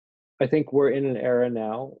I think we're in an era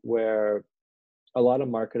now where a lot of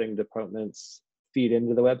marketing departments feed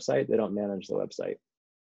into the website. They don't manage the website.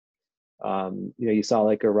 You know, you saw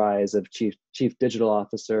like a rise of chief digital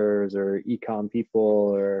officers or e-com people,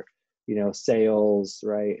 or, you know, sales,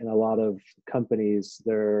 right? And a lot of companies,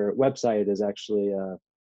 their website is actually a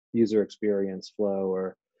user experience flow,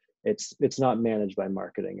 or it's not managed by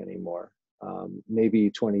marketing anymore.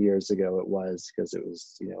 Maybe 20 years ago it was, because it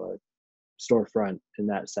was, you know, a storefront in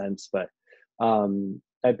that sense. But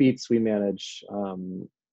at Beats, we manage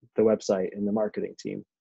the website and the marketing team.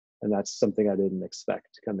 And that's something I didn't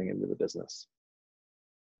expect coming into the business.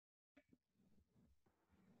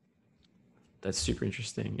 That's super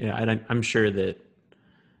interesting. Yeah, and I'm sure that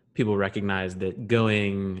people recognize that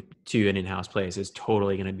going to an in-house place is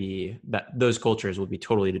totally going to be that those cultures will be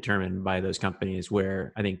totally determined by those companies,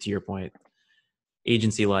 where I think, to your point,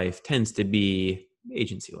 agency life tends to be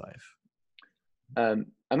agency life. I'm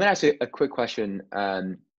going to ask you a quick question.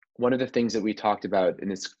 One of the things that we talked about in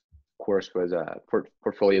this course was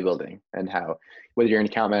portfolio building, and how whether you're an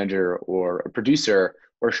account manager or a producer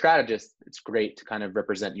or a strategist, it's great to kind of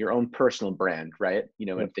represent your own personal brand, right? You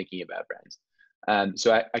know, when thinking about brands.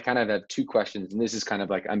 So I kind of have two questions, and this is kind of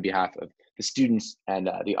like on behalf of the students and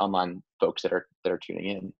the online folks that are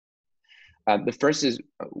tuning in. The first is,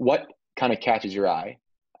 what kind of catches your eye,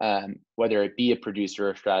 whether it be a producer,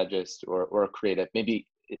 or a strategist, or a creative? Maybe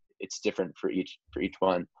it's different for each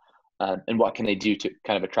one, and what can they do to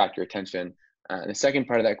kind of attract your attention? The second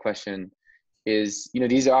part of that question is, you know,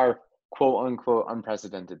 these are quote unquote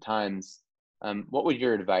unprecedented times. What would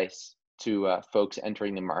your advice to folks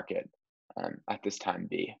entering the market at this time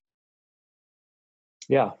be?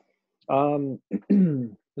 Yeah.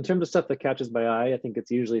 In terms of stuff that catches my eye, I think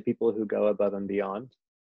it's usually people who go above and beyond.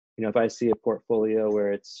 You know, if I see a portfolio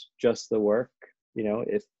where it's just the work, you know,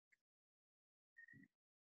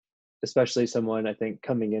 especially someone, I think,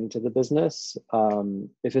 coming into the business,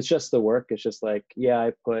 if it's just the work, it's just like, yeah,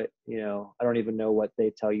 I put, you know, I don't even know what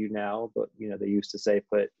they tell you now, but, you know, they used to say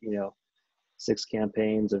put, you know, 6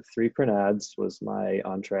 campaigns of 3 print ads was my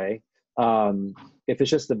entree. If it's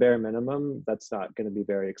just the bare minimum, that's not going to be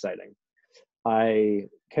very exciting. I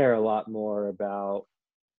care a lot more about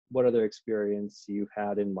what other experience you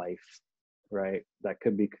had in life, right? That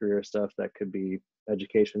could be career stuff, that could be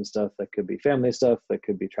education stuff, that could be family stuff, that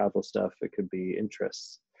could be travel stuff, it could be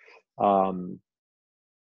interests. But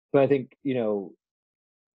I think, you know,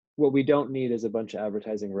 what we don't need is a bunch of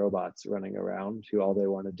advertising robots running around who all they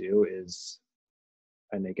want to do is,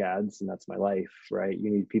 I make ads and that's my life, right?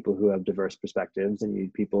 You need people who have diverse perspectives, and you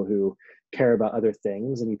need people who care about other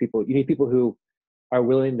things, and you need people who are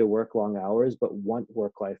willing to work long hours but want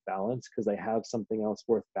work-life balance because they have something else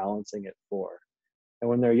worth balancing it for. And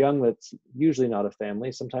when they're young, that's usually not a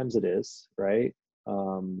family. Sometimes it is, right?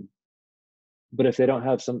 But if they don't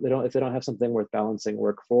have something worth balancing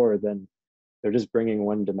work for, then they're just bringing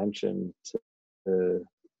one dimension to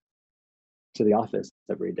the office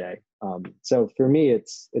every day. So for me,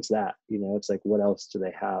 it's that, you know, it's like, what else do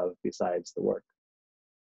they have besides the work?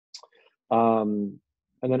 And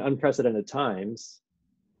then unprecedented times.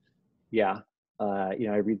 Yeah. You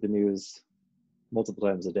know, I read the news multiple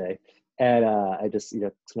times a day, and I just, you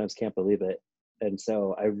know, sometimes can't believe it. And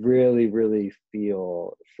so I really, really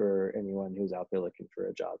feel for anyone who's out there looking for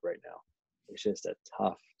a job right now. It's just a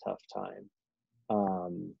tough time.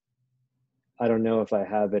 I don't know if I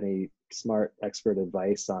have any smart expert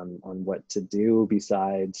advice on what to do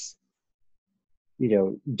besides, you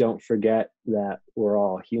know, don't forget that we're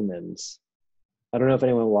all humans. I don't know if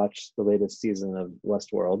anyone watched the latest season of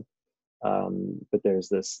Westworld, but there's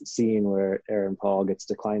this scene where Aaron Paul gets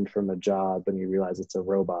declined from a job and you realize it's a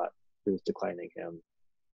robot who's declining him.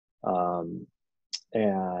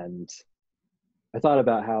 And I thought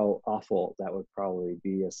about how awful that would probably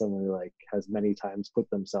be as someone who like has many times put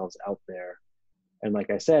themselves out there. And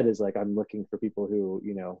like I said, is like, I'm looking for people who,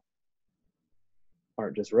 you know,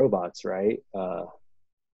 aren't just robots, right?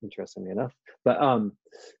 Interestingly enough. But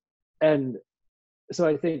and so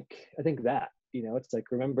I think that, you know, it's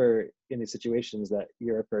like, remember in these situations that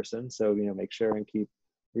you're a person, so, you know, make sure and keep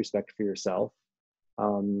respect for yourself.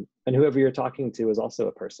 And whoever you're talking to is also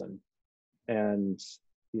a person. And,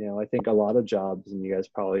 you know, I think a lot of jobs, and you guys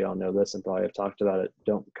probably all know this and probably have talked about it,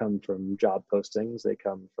 don't come from job postings. They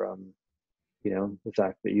come from, you know, the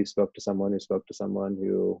fact that you spoke to someone who spoke to someone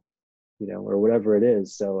who, you know, or whatever it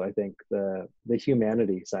is. So I think the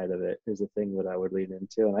humanity side of it is the thing that I would lean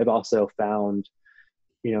into. And I've also found,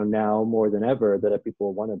 you know, now more than ever, that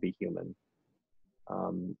people want to be human.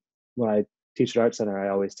 When I teach at Art Center, I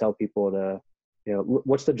always tell people to, you know,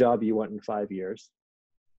 what's the job you want in 5 years?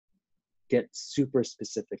 Get super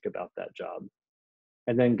specific about that job,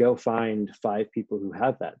 and then go find 5 people who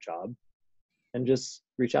have that job and just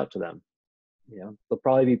reach out to them. You know, they'll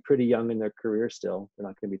probably be pretty young in their career still. They're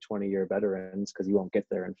not going to be 20-year veterans, because you won't get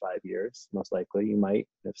there in 5 years. Most likely you might.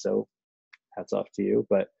 If so, hats off to you.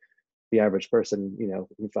 But the average person, you know,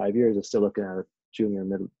 in 5 years is still looking at a junior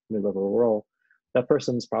mid-level role. That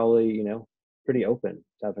person's probably, you know, pretty open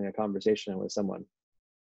to having a conversation with someone.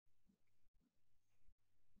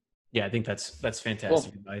 Yeah, I think that's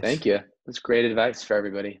fantastic advice. Thank you. That's great advice for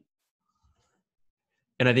everybody.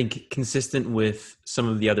 And I think consistent with some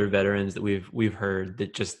of the other veterans that we've heard,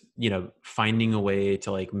 that just, finding a way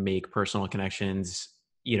to like make personal connections,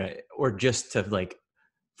 or just to like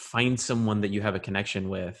find someone that you have a connection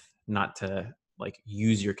with, not to like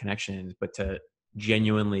use your connection, but to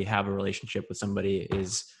genuinely have a relationship with somebody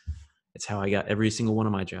it's how I got every single one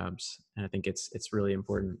of my jobs. And I think it's really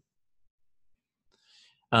important.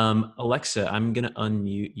 Alexa, I'm going to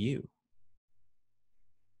unmute you.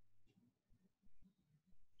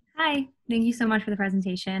 Hi, thank you so much for the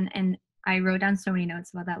presentation. And I wrote down so many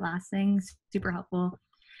notes about that last thing, super helpful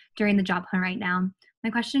during the job hunt right now.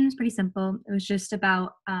 My question is pretty simple. It was just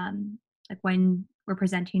about like when we're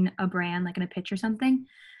presenting a brand, like in a pitch or something.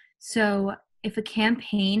 So if a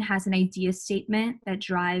campaign has an idea statement that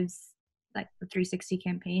drives like the 360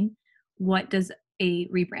 campaign, what does a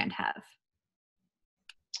rebrand have?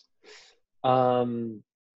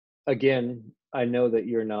 Again, I know that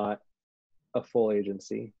you're not a full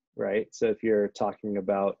agency, right? So if you're talking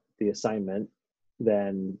about the assignment,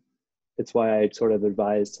 then it's why I sort of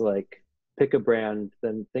advise to like pick a brand,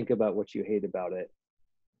 then think about what you hate about it,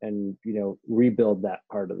 and rebuild that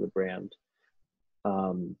part of the brand.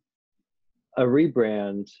 A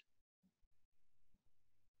rebrand,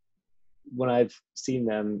 when I've seen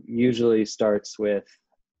them, usually starts with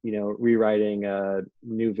rewriting a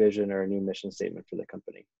new vision or a new mission statement for the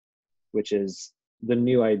company, which is the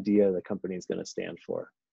new idea the company is going to stand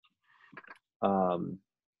for.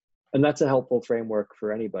 And that's a helpful framework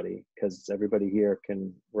for anybody, because everybody here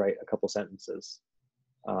can write a couple sentences.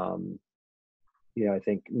 I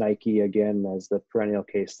think Nike, again, as the perennial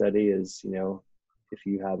case study, is if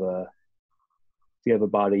you have a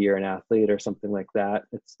body, you're an athlete or something like that.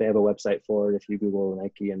 They have a website for it. If you Google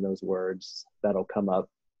Nike and those words, that'll come up.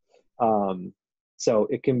 So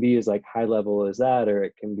it can be as like high level as that, or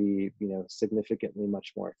it can be significantly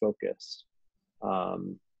much more focused.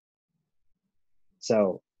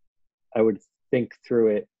 So I would think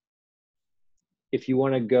through it. If you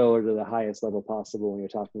want to go to the highest level possible when you're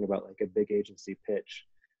talking about like a big agency pitch,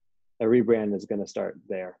 a rebrand is going to start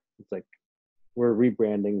there. It's like, we're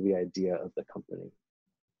rebranding the idea of the company.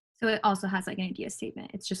 So it also has like an idea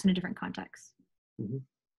statement. It's just in a different context.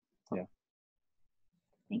 Mm-hmm. Yeah.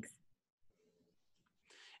 Thanks.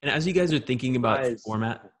 And as you guys are thinking about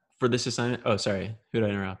format for this assignment, oh, sorry, who did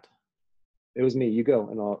I interrupt? It was me. You go,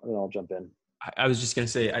 and I'll jump in. I was just going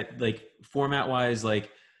to say, like format wise,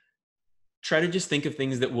 like try to just think of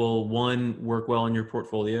things that will, one, work well in your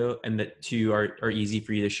portfolio, and that two are easy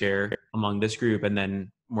for you to share among this group, and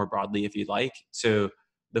then more broadly if you'd like. So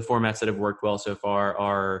the formats that have worked well so far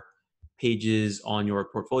are pages on your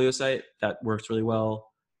portfolio site. That works really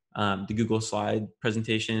well. The Google slide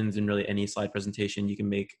presentations, and really any slide presentation you can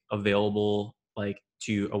make available like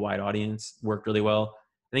to a wide audience, work really well.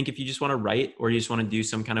 I think if you just want to write, or you just want to do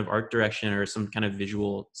some kind of art direction or some kind of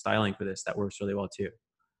visual styling for this, that works really well too.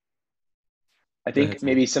 I think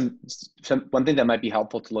maybe some one thing that might be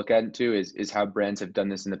helpful to look at too is how brands have done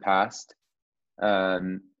this in the past.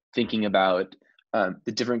 Thinking about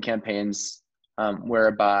the different campaigns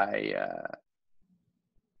whereby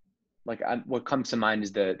what comes to mind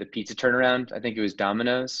is the pizza turnaround. I think it was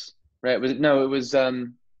Domino's, right?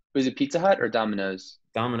 Was it Pizza Hut or Domino's?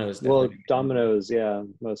 Domino's. Definitely. Well, Domino's, yeah,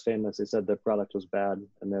 most famous. They said the product was bad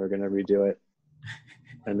and they were going to redo it.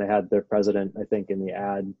 And they had their president, I think, in the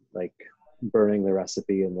ad, like burning the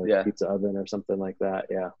recipe in the pizza oven or something like that.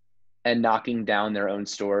 Yeah. And knocking down their own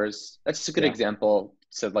stores. That's just a good example.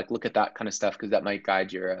 So like, look at that kind of stuff, because that might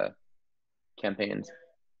guide your campaigns.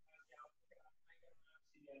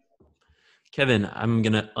 Kevin, I'm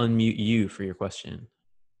going to unmute you for your question.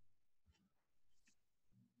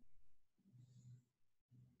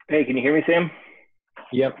 Hey, can you hear me, Sam?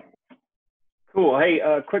 Yep. Cool. Hey,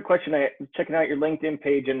 quick question. I was checking out your LinkedIn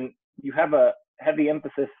page, and you have a heavy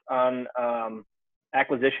emphasis on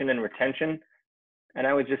acquisition and retention. And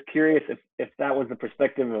I was just curious if that was the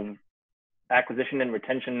perspective of acquisition and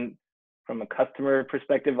retention from a customer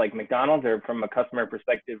perspective, like McDonald's, or from a customer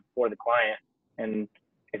perspective for the client. And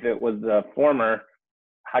if it was the former,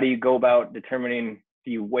 how do you go about determining,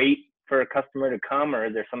 do you wait for a customer to come, or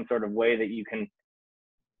is there some sort of way that you can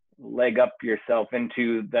leg up yourself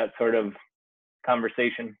into that sort of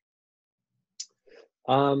conversation?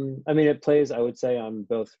 I mean, it plays, I would say, on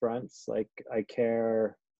both fronts. Like, I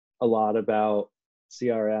care a lot about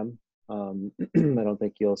CRM. I don't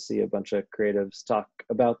think you'll see a bunch of creatives talk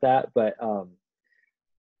about that, but I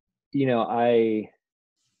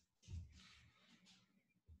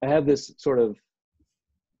have this sort of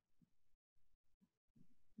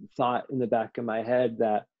thought in the back of my head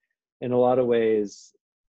that in a lot of ways,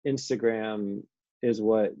 Instagram is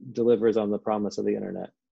what delivers on the promise of the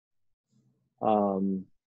internet.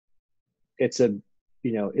 It's a,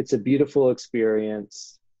 it's a beautiful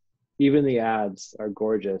experience. Even the ads are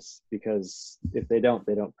gorgeous because if they don't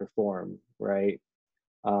perform, right?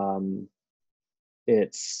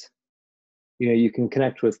 It's, you can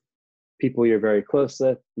connect with people you're very close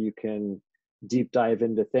with. You can deep dive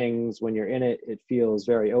into things. When you're in it, it feels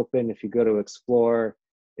very open. If you go to explore,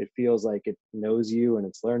 it feels like it knows you and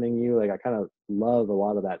it's learning you. Like, I kind of love a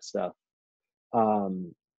lot of that stuff.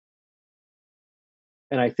 And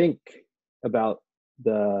I think about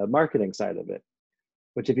the marketing side of it,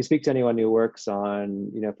 which if you speak to anyone who works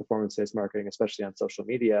on, performance-based marketing, especially on social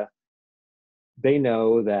media, they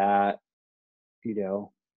know that,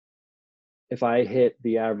 if I hit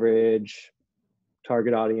the average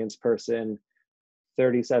target audience person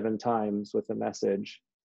 37 times with a message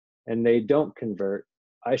and they don't convert,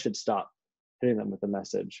 I should stop hitting them with a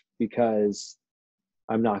message because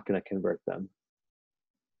I'm not going to convert them.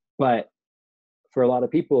 But for a lot of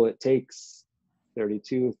people, it takes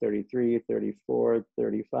 32, 33, 34,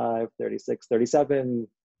 35, 36, 37,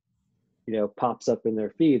 pops up in their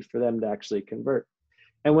feed for them to actually convert.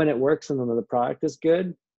 And when it works and when the product is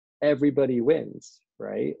good, everybody wins,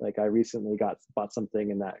 right? Like, I recently bought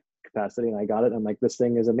something in that capacity and I got it and I'm like, this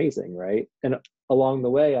thing is amazing, right? And along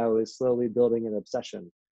the way, I was slowly building an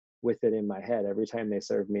obsession with it in my head every time they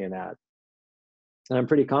served me an ad. And I'm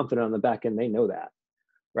pretty confident on the back end, they know that,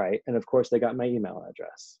 right? And of course, they got my email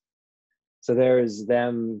address. So there's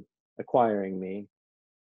them acquiring me.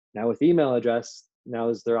 Now with email address, now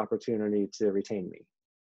is their opportunity to retain me,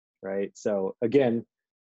 right? So again,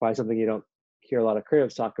 probably something you don't hear a lot of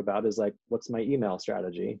creatives talk about is like, what's my email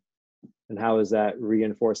strategy? And how is that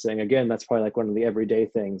reinforcing? Again, that's probably like one of the everyday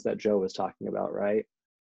things that Joe was talking about, right?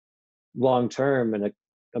 Long-term, an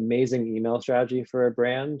amazing email strategy for a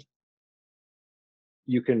brand,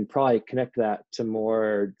 you can probably connect that to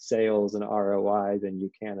more sales and ROI than you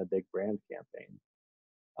can a big brand campaign.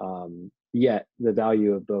 Yet the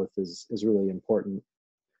value of both is really important.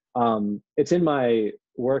 It's in my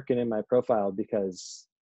work and in my profile because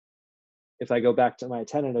if I go back to my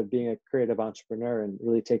tenet of being a creative entrepreneur and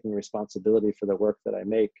really taking responsibility for the work that I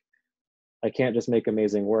make, I can't just make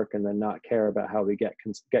amazing work and then not care about how we get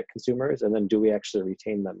consumers, and then do we actually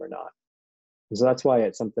retain them or not. And so that's why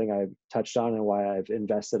it's something I've touched on and why I've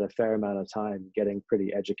invested a fair amount of time getting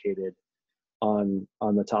pretty educated on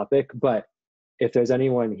the topic. But if there's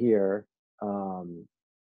anyone here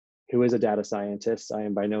who is a data scientist, I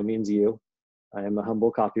am by no means you. I am a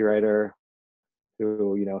humble copywriter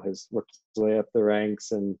who, has worked his way up the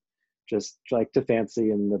ranks and just like to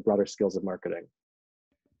fancy in the broader skills of marketing.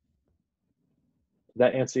 Did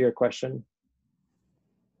that answer your question?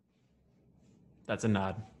 That's a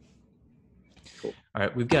nod. Cool. All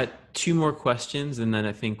right, we've got 2 more questions, and then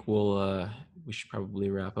I think we should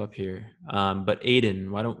probably wrap up here. But Aiden,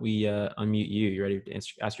 why don't we unmute you? You ready to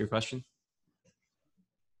ask your question?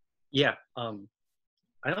 Yeah. I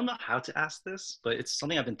don't know how to ask this, but it's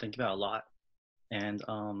something I've been thinking about a lot. And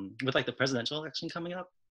with like the presidential election coming up,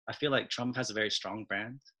 I feel like Trump has a very strong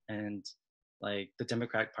brand, and like the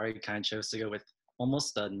Democratic Party kind of chose to go with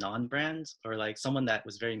almost a non-brand, or like someone that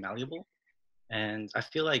was very malleable. And I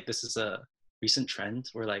feel like this is a recent trend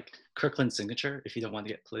where like Kirkland Signature, if you don't want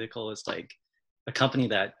to get political, is like a company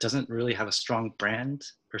that doesn't really have a strong brand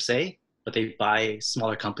per se, but they buy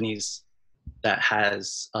smaller companies that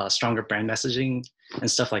has stronger brand messaging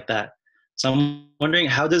and stuff like that. So I'm wondering,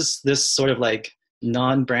 how does this sort of like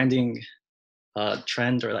non-branding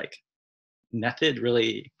trend or like method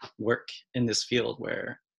really work in this field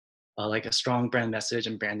where like a strong brand message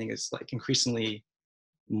and branding is like increasingly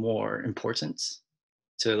more important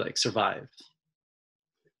to like survive?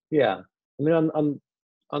 Yeah, I mean,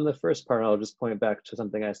 on the first part, I'll just point back to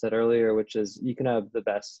something I said earlier, which is you can have the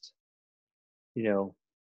best,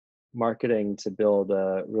 marketing to build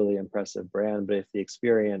a really impressive brand, but if the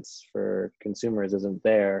experience for consumers isn't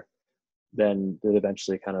there, then it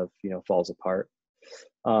eventually kind of falls apart.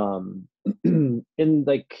 In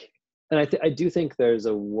like, and I do think there's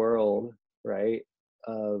a world, right,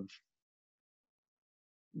 of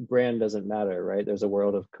brand doesn't matter, right? There's a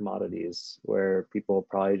world of commodities where people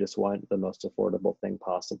probably just want the most affordable thing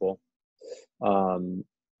possible.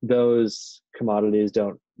 Those commodities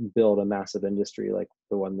don't build a massive industry like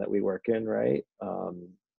the one that we work in, right?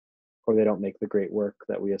 Or they don't make the great work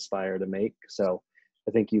that we aspire to make. So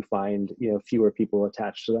I think you find fewer people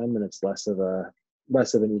attached to them, and it's less of an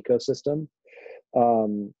ecosystem.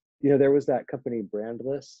 There was that company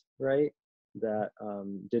Brandless, right, that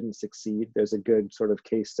didn't succeed. There's a good sort of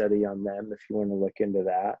case study on them if you want to look into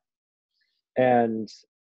that. And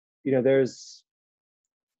there's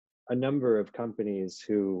a number of companies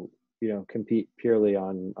who, you know, compete purely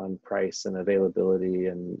on price and availability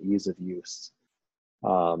and ease of use.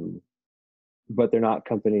 But they're not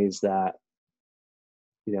companies that,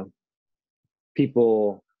 you know,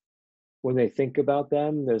 people, when they think about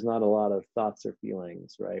them, there's not a lot of thoughts or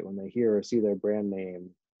feelings, right? When they hear or see their brand name,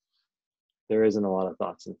 there isn't a lot of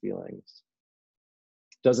thoughts and feelings.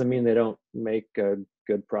 Doesn't mean they don't make a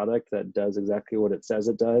good product that does exactly what it says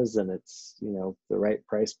it does, and it's, you know, the right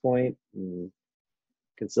price point, and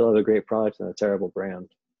can still have a great product and a terrible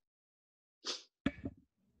brand.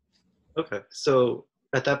 Okay, so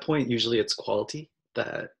at that point, usually it's quality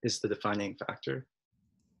that is the defining factor.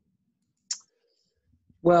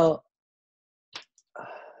 Well,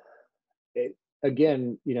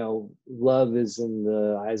 again, you know, love is in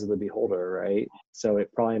the eyes of the beholder, right? So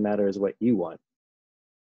it probably matters what you want.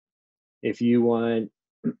 If you want,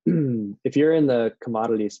 if you're in the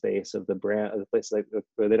commodity space of the brand, of the place like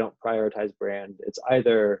where they don't prioritize brand, it's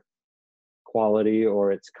either quality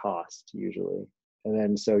or it's cost usually. And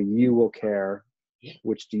then so you will care,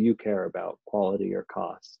 which do you care about, quality or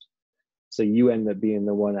cost? So you end up being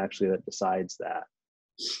the one actually that decides that.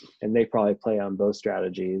 And they probably play on both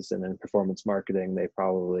strategies. And in performance marketing, they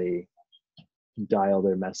probably dial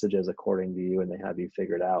their messages according to you, and they have you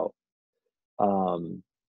figured out.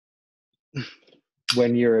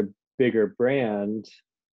 When you're a bigger brand,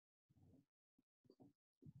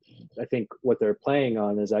 I think what they're playing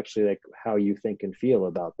on is actually like how you think and feel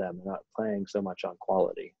about them. They're not playing so much on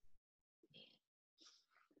quality.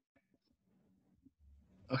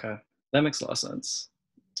 Okay, that makes a lot of sense.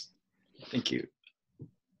 Thank you.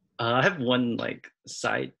 I have one like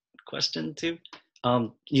side question too.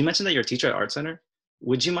 You mentioned that you're a teacher at Art Center.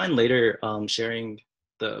 Would you mind later sharing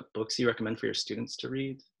the books you recommend for your students to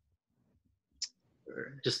read?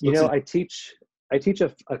 Or just You know, I teach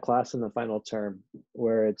a class in the final term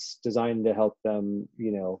where it's designed to help them,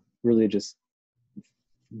 you know, really just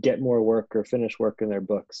get more work or finish work in their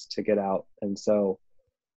books to get out. And so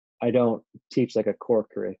I don't teach like a core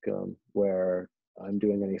curriculum where I'm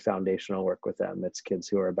doing any foundational work with them. It's kids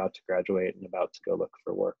who are about to graduate and about to go look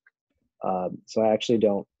for work. So I actually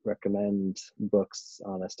don't recommend books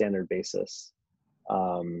on a standard basis.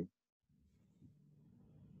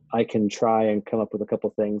 I can try and come up with a couple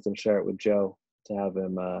things and share it with Joe to have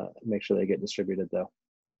him make sure they get distributed though.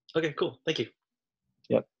 Okay, cool. Thank you.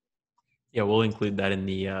 Yep. Yeah, we'll include that in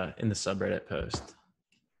the subreddit post.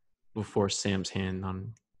 We'll force Sam's hand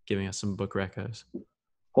on giving us some book recos.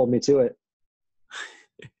 Hold me to it.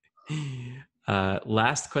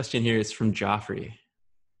 Last question here is from Joffrey.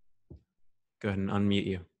 Go ahead and unmute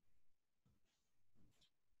you.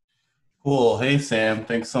 Cool. Hey, Sam.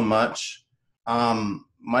 Thanks so much.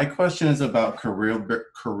 My question is about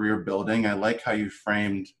career building. I like how you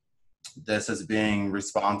framed this as being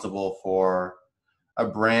responsible for a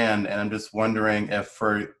brand, and I'm just wondering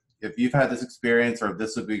if you've had this experience, or if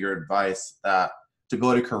this would be your advice, that to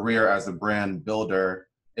build a career as a brand builder,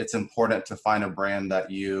 it's important to find a brand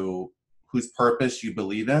that whose purpose you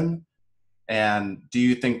believe in. And do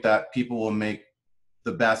you think that people will make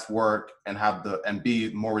the best work and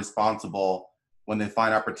be more responsible when they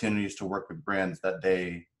find opportunities to work with brands that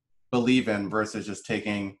they believe in, versus just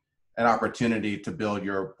taking an opportunity to build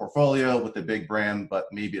your portfolio with a big brand, but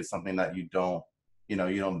maybe it's something that you don't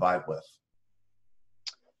vibe with?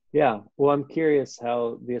 Yeah, well, I'm curious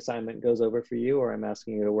how the assignment goes over for you, or I'm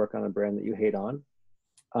asking you to work on a brand that you hate on.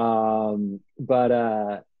 But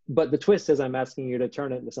the twist is I'm asking you to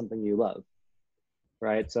turn it into something you love,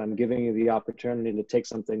 right? So I'm giving you the opportunity to take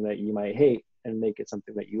something that you might hate and make it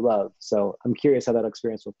something that you love. So I'm curious how that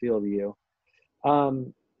experience will feel to you.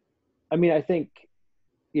 I mean, I think,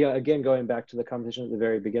 you know, again, going back to the conversation at the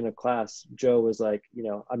very beginning of class, Joe was like, you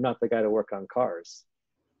know, I'm not the guy to work on cars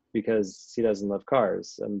because he doesn't love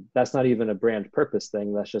cars. And that's not even a brand purpose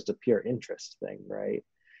thing. That's just a pure interest thing, right?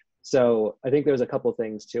 So I think there's a couple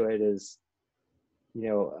things to it is, you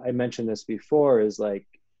know, I mentioned this before, is like,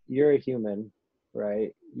 you're a human,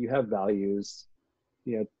 right? You have values,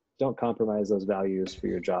 you know, don't compromise those values for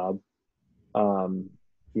your job. You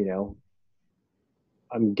know,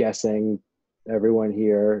 I'm guessing everyone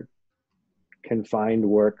here can find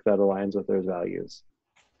work that aligns with their values.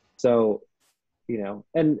 So, you know,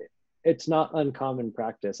 and it's not uncommon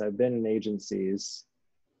practice. I've been in agencies,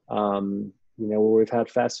 you know, where we've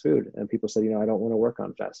had fast food and people said, you know, I don't want to work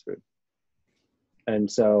on fast food.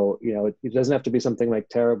 And so, you know, it doesn't have to be something like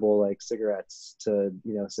terrible, like cigarettes, to,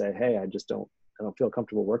 you know, say, hey, I don't feel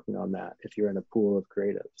comfortable working on that if you're in a pool of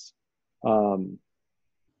creatives.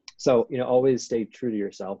 So, you know, always stay true to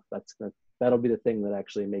yourself. That'll be the thing that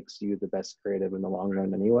actually makes you the best creative in the long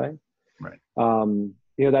run anyway. Right.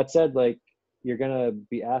 You that said, like, you're going to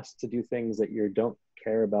be asked to do things that you don't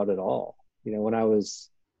care about at all. When I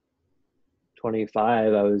was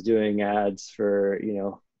 25, I was doing ads for,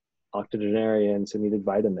 octogenarians who needed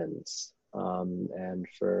vitamins, and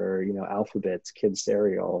for, Alphabets, kids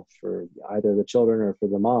cereal for either the children or for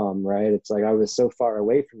the mom, right? It's like I was so far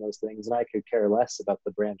away from those things, and I could care less about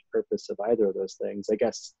the brand purpose of either of those things. I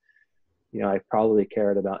guess, I probably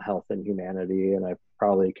cared about health and humanity, and I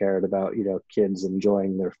probably cared about, kids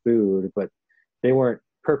enjoying their food, but they weren't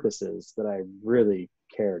purposes that I really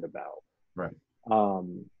cared about. Right.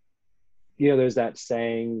 There's that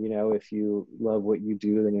saying, if you love what you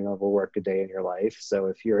do, then you never work a day in your life. So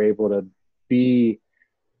if you're able to be,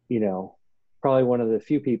 probably one of the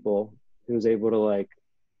few people who's able to like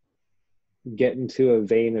get into a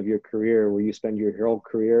vein of your career where you spend your whole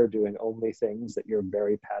career doing only things that you're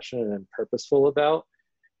very passionate and purposeful about,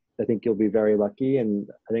 I think you'll be very lucky. And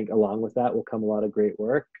I think along with that will come a lot of great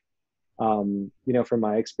work. From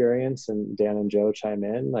my experience, and Dan and Joe chime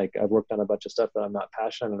in, like I've worked on a bunch of stuff that I'm not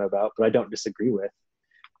passionate about, but I don't disagree with.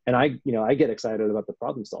 And I get excited about the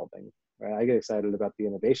problem solving, right? I get excited about the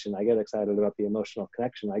innovation. I get excited about the emotional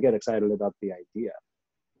connection. I get excited about the idea.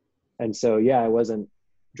 And so, I wasn't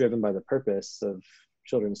driven by the purpose of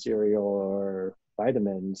children's cereal or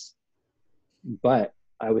vitamins, but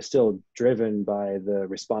I was still driven by the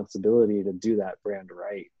responsibility to do that brand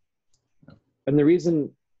right. And the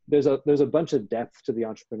reason there's a bunch of depth to the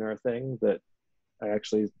entrepreneur thing that I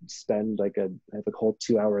actually spend I have a whole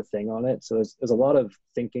 2-hour thing on it. So there's a lot of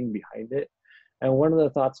thinking behind it. And one of the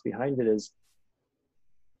thoughts behind it is,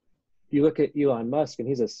 you look at Elon Musk and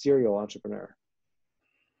he's a serial entrepreneur,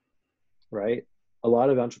 right? A lot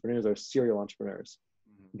of entrepreneurs are serial entrepreneurs.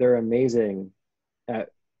 They're amazing at,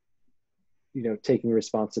 taking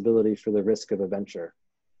responsibility for the risk of a venture.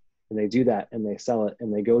 And they do that and they sell it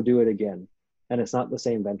and they go do it again. And it's not the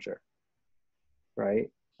same venture, right?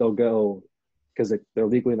 They'll go, because they're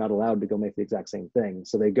legally not allowed to go make the exact same thing.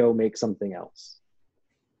 So they go make something else.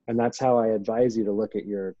 And that's how I advise you to look at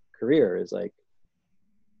your career, is like,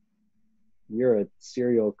 you're a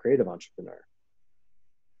serial creative entrepreneur.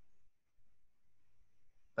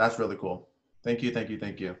 That's really cool. Thank you.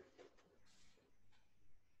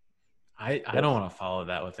 I don't want to follow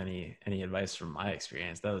that with any advice from my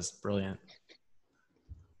experience. That was brilliant.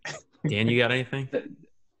 Dan, you got anything?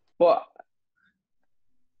 Well,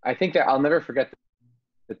 I think that I'll never forget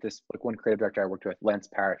that this one creative director I worked with, Lance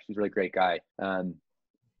Parrish, he's a really great guy. On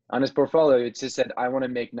his portfolio, it just said, I want to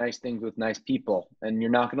make nice things with nice people. And you're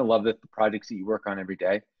not going to love the projects that you work on every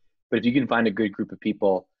day. But if you can find a good group of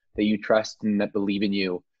people that you trust and that believe in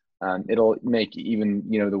you, it'll make even,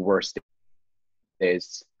 the worst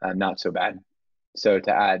days not so bad. So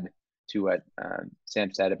to add to what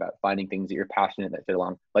Sam said about finding things that you're passionate that fit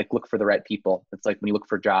along, like look for the right people. It's like when you look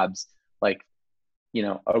for jobs, like,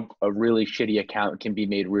 a really shitty account can be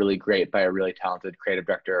made really great by a really talented creative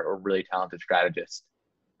director or really talented strategist.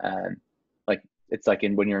 Like it's like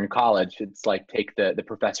when you're in college, it's like take the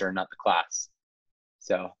professor, not the class.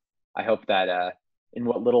 So I hope that in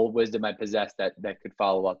what little wisdom I possess that could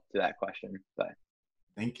follow up to that question. But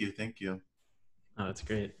Thank you. Oh, that's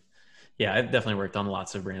great. Yeah, I've definitely worked on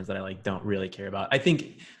lots of brands that I don't really care about. I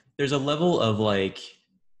think there's a level of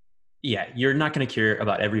you're not going to care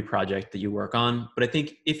about every project that you work on, but I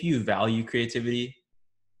think if you value creativity,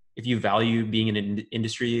 if you value being in an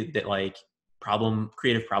industry that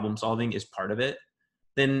creative problem solving is part of it,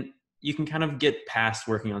 then you can kind of get past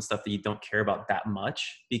working on stuff that you don't care about that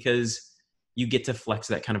much, because you get to flex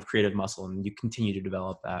that kind of creative muscle and you continue to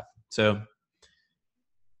develop that. So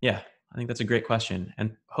yeah, I think that's a great question.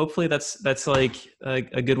 And hopefully that's a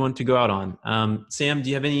good one to go out on. Sam, do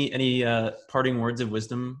you have any parting words of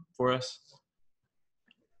wisdom for us?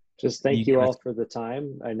 Just thank you all for the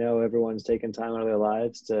time. I know everyone's taken time out of their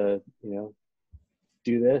lives to,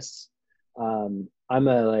 do this. I'm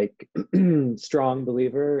a strong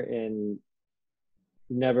believer in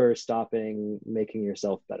never stopping making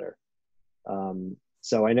yourself better.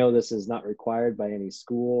 So I know this is not required by any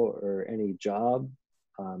school or any job.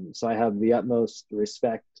 So I have the utmost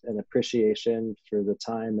respect and appreciation for the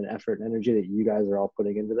time and effort and energy that you guys are all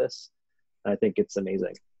putting into this. I think it's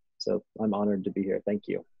amazing. So I'm honored to be here. Thank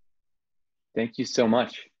you. Thank you so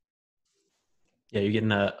much. Yeah, you're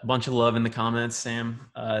getting a bunch of love in the comments, Sam.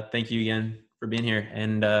 Thank you again for being here.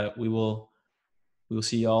 And we will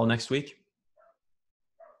see you all next week.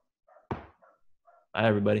 Bye,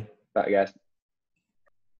 everybody. Bye, guys.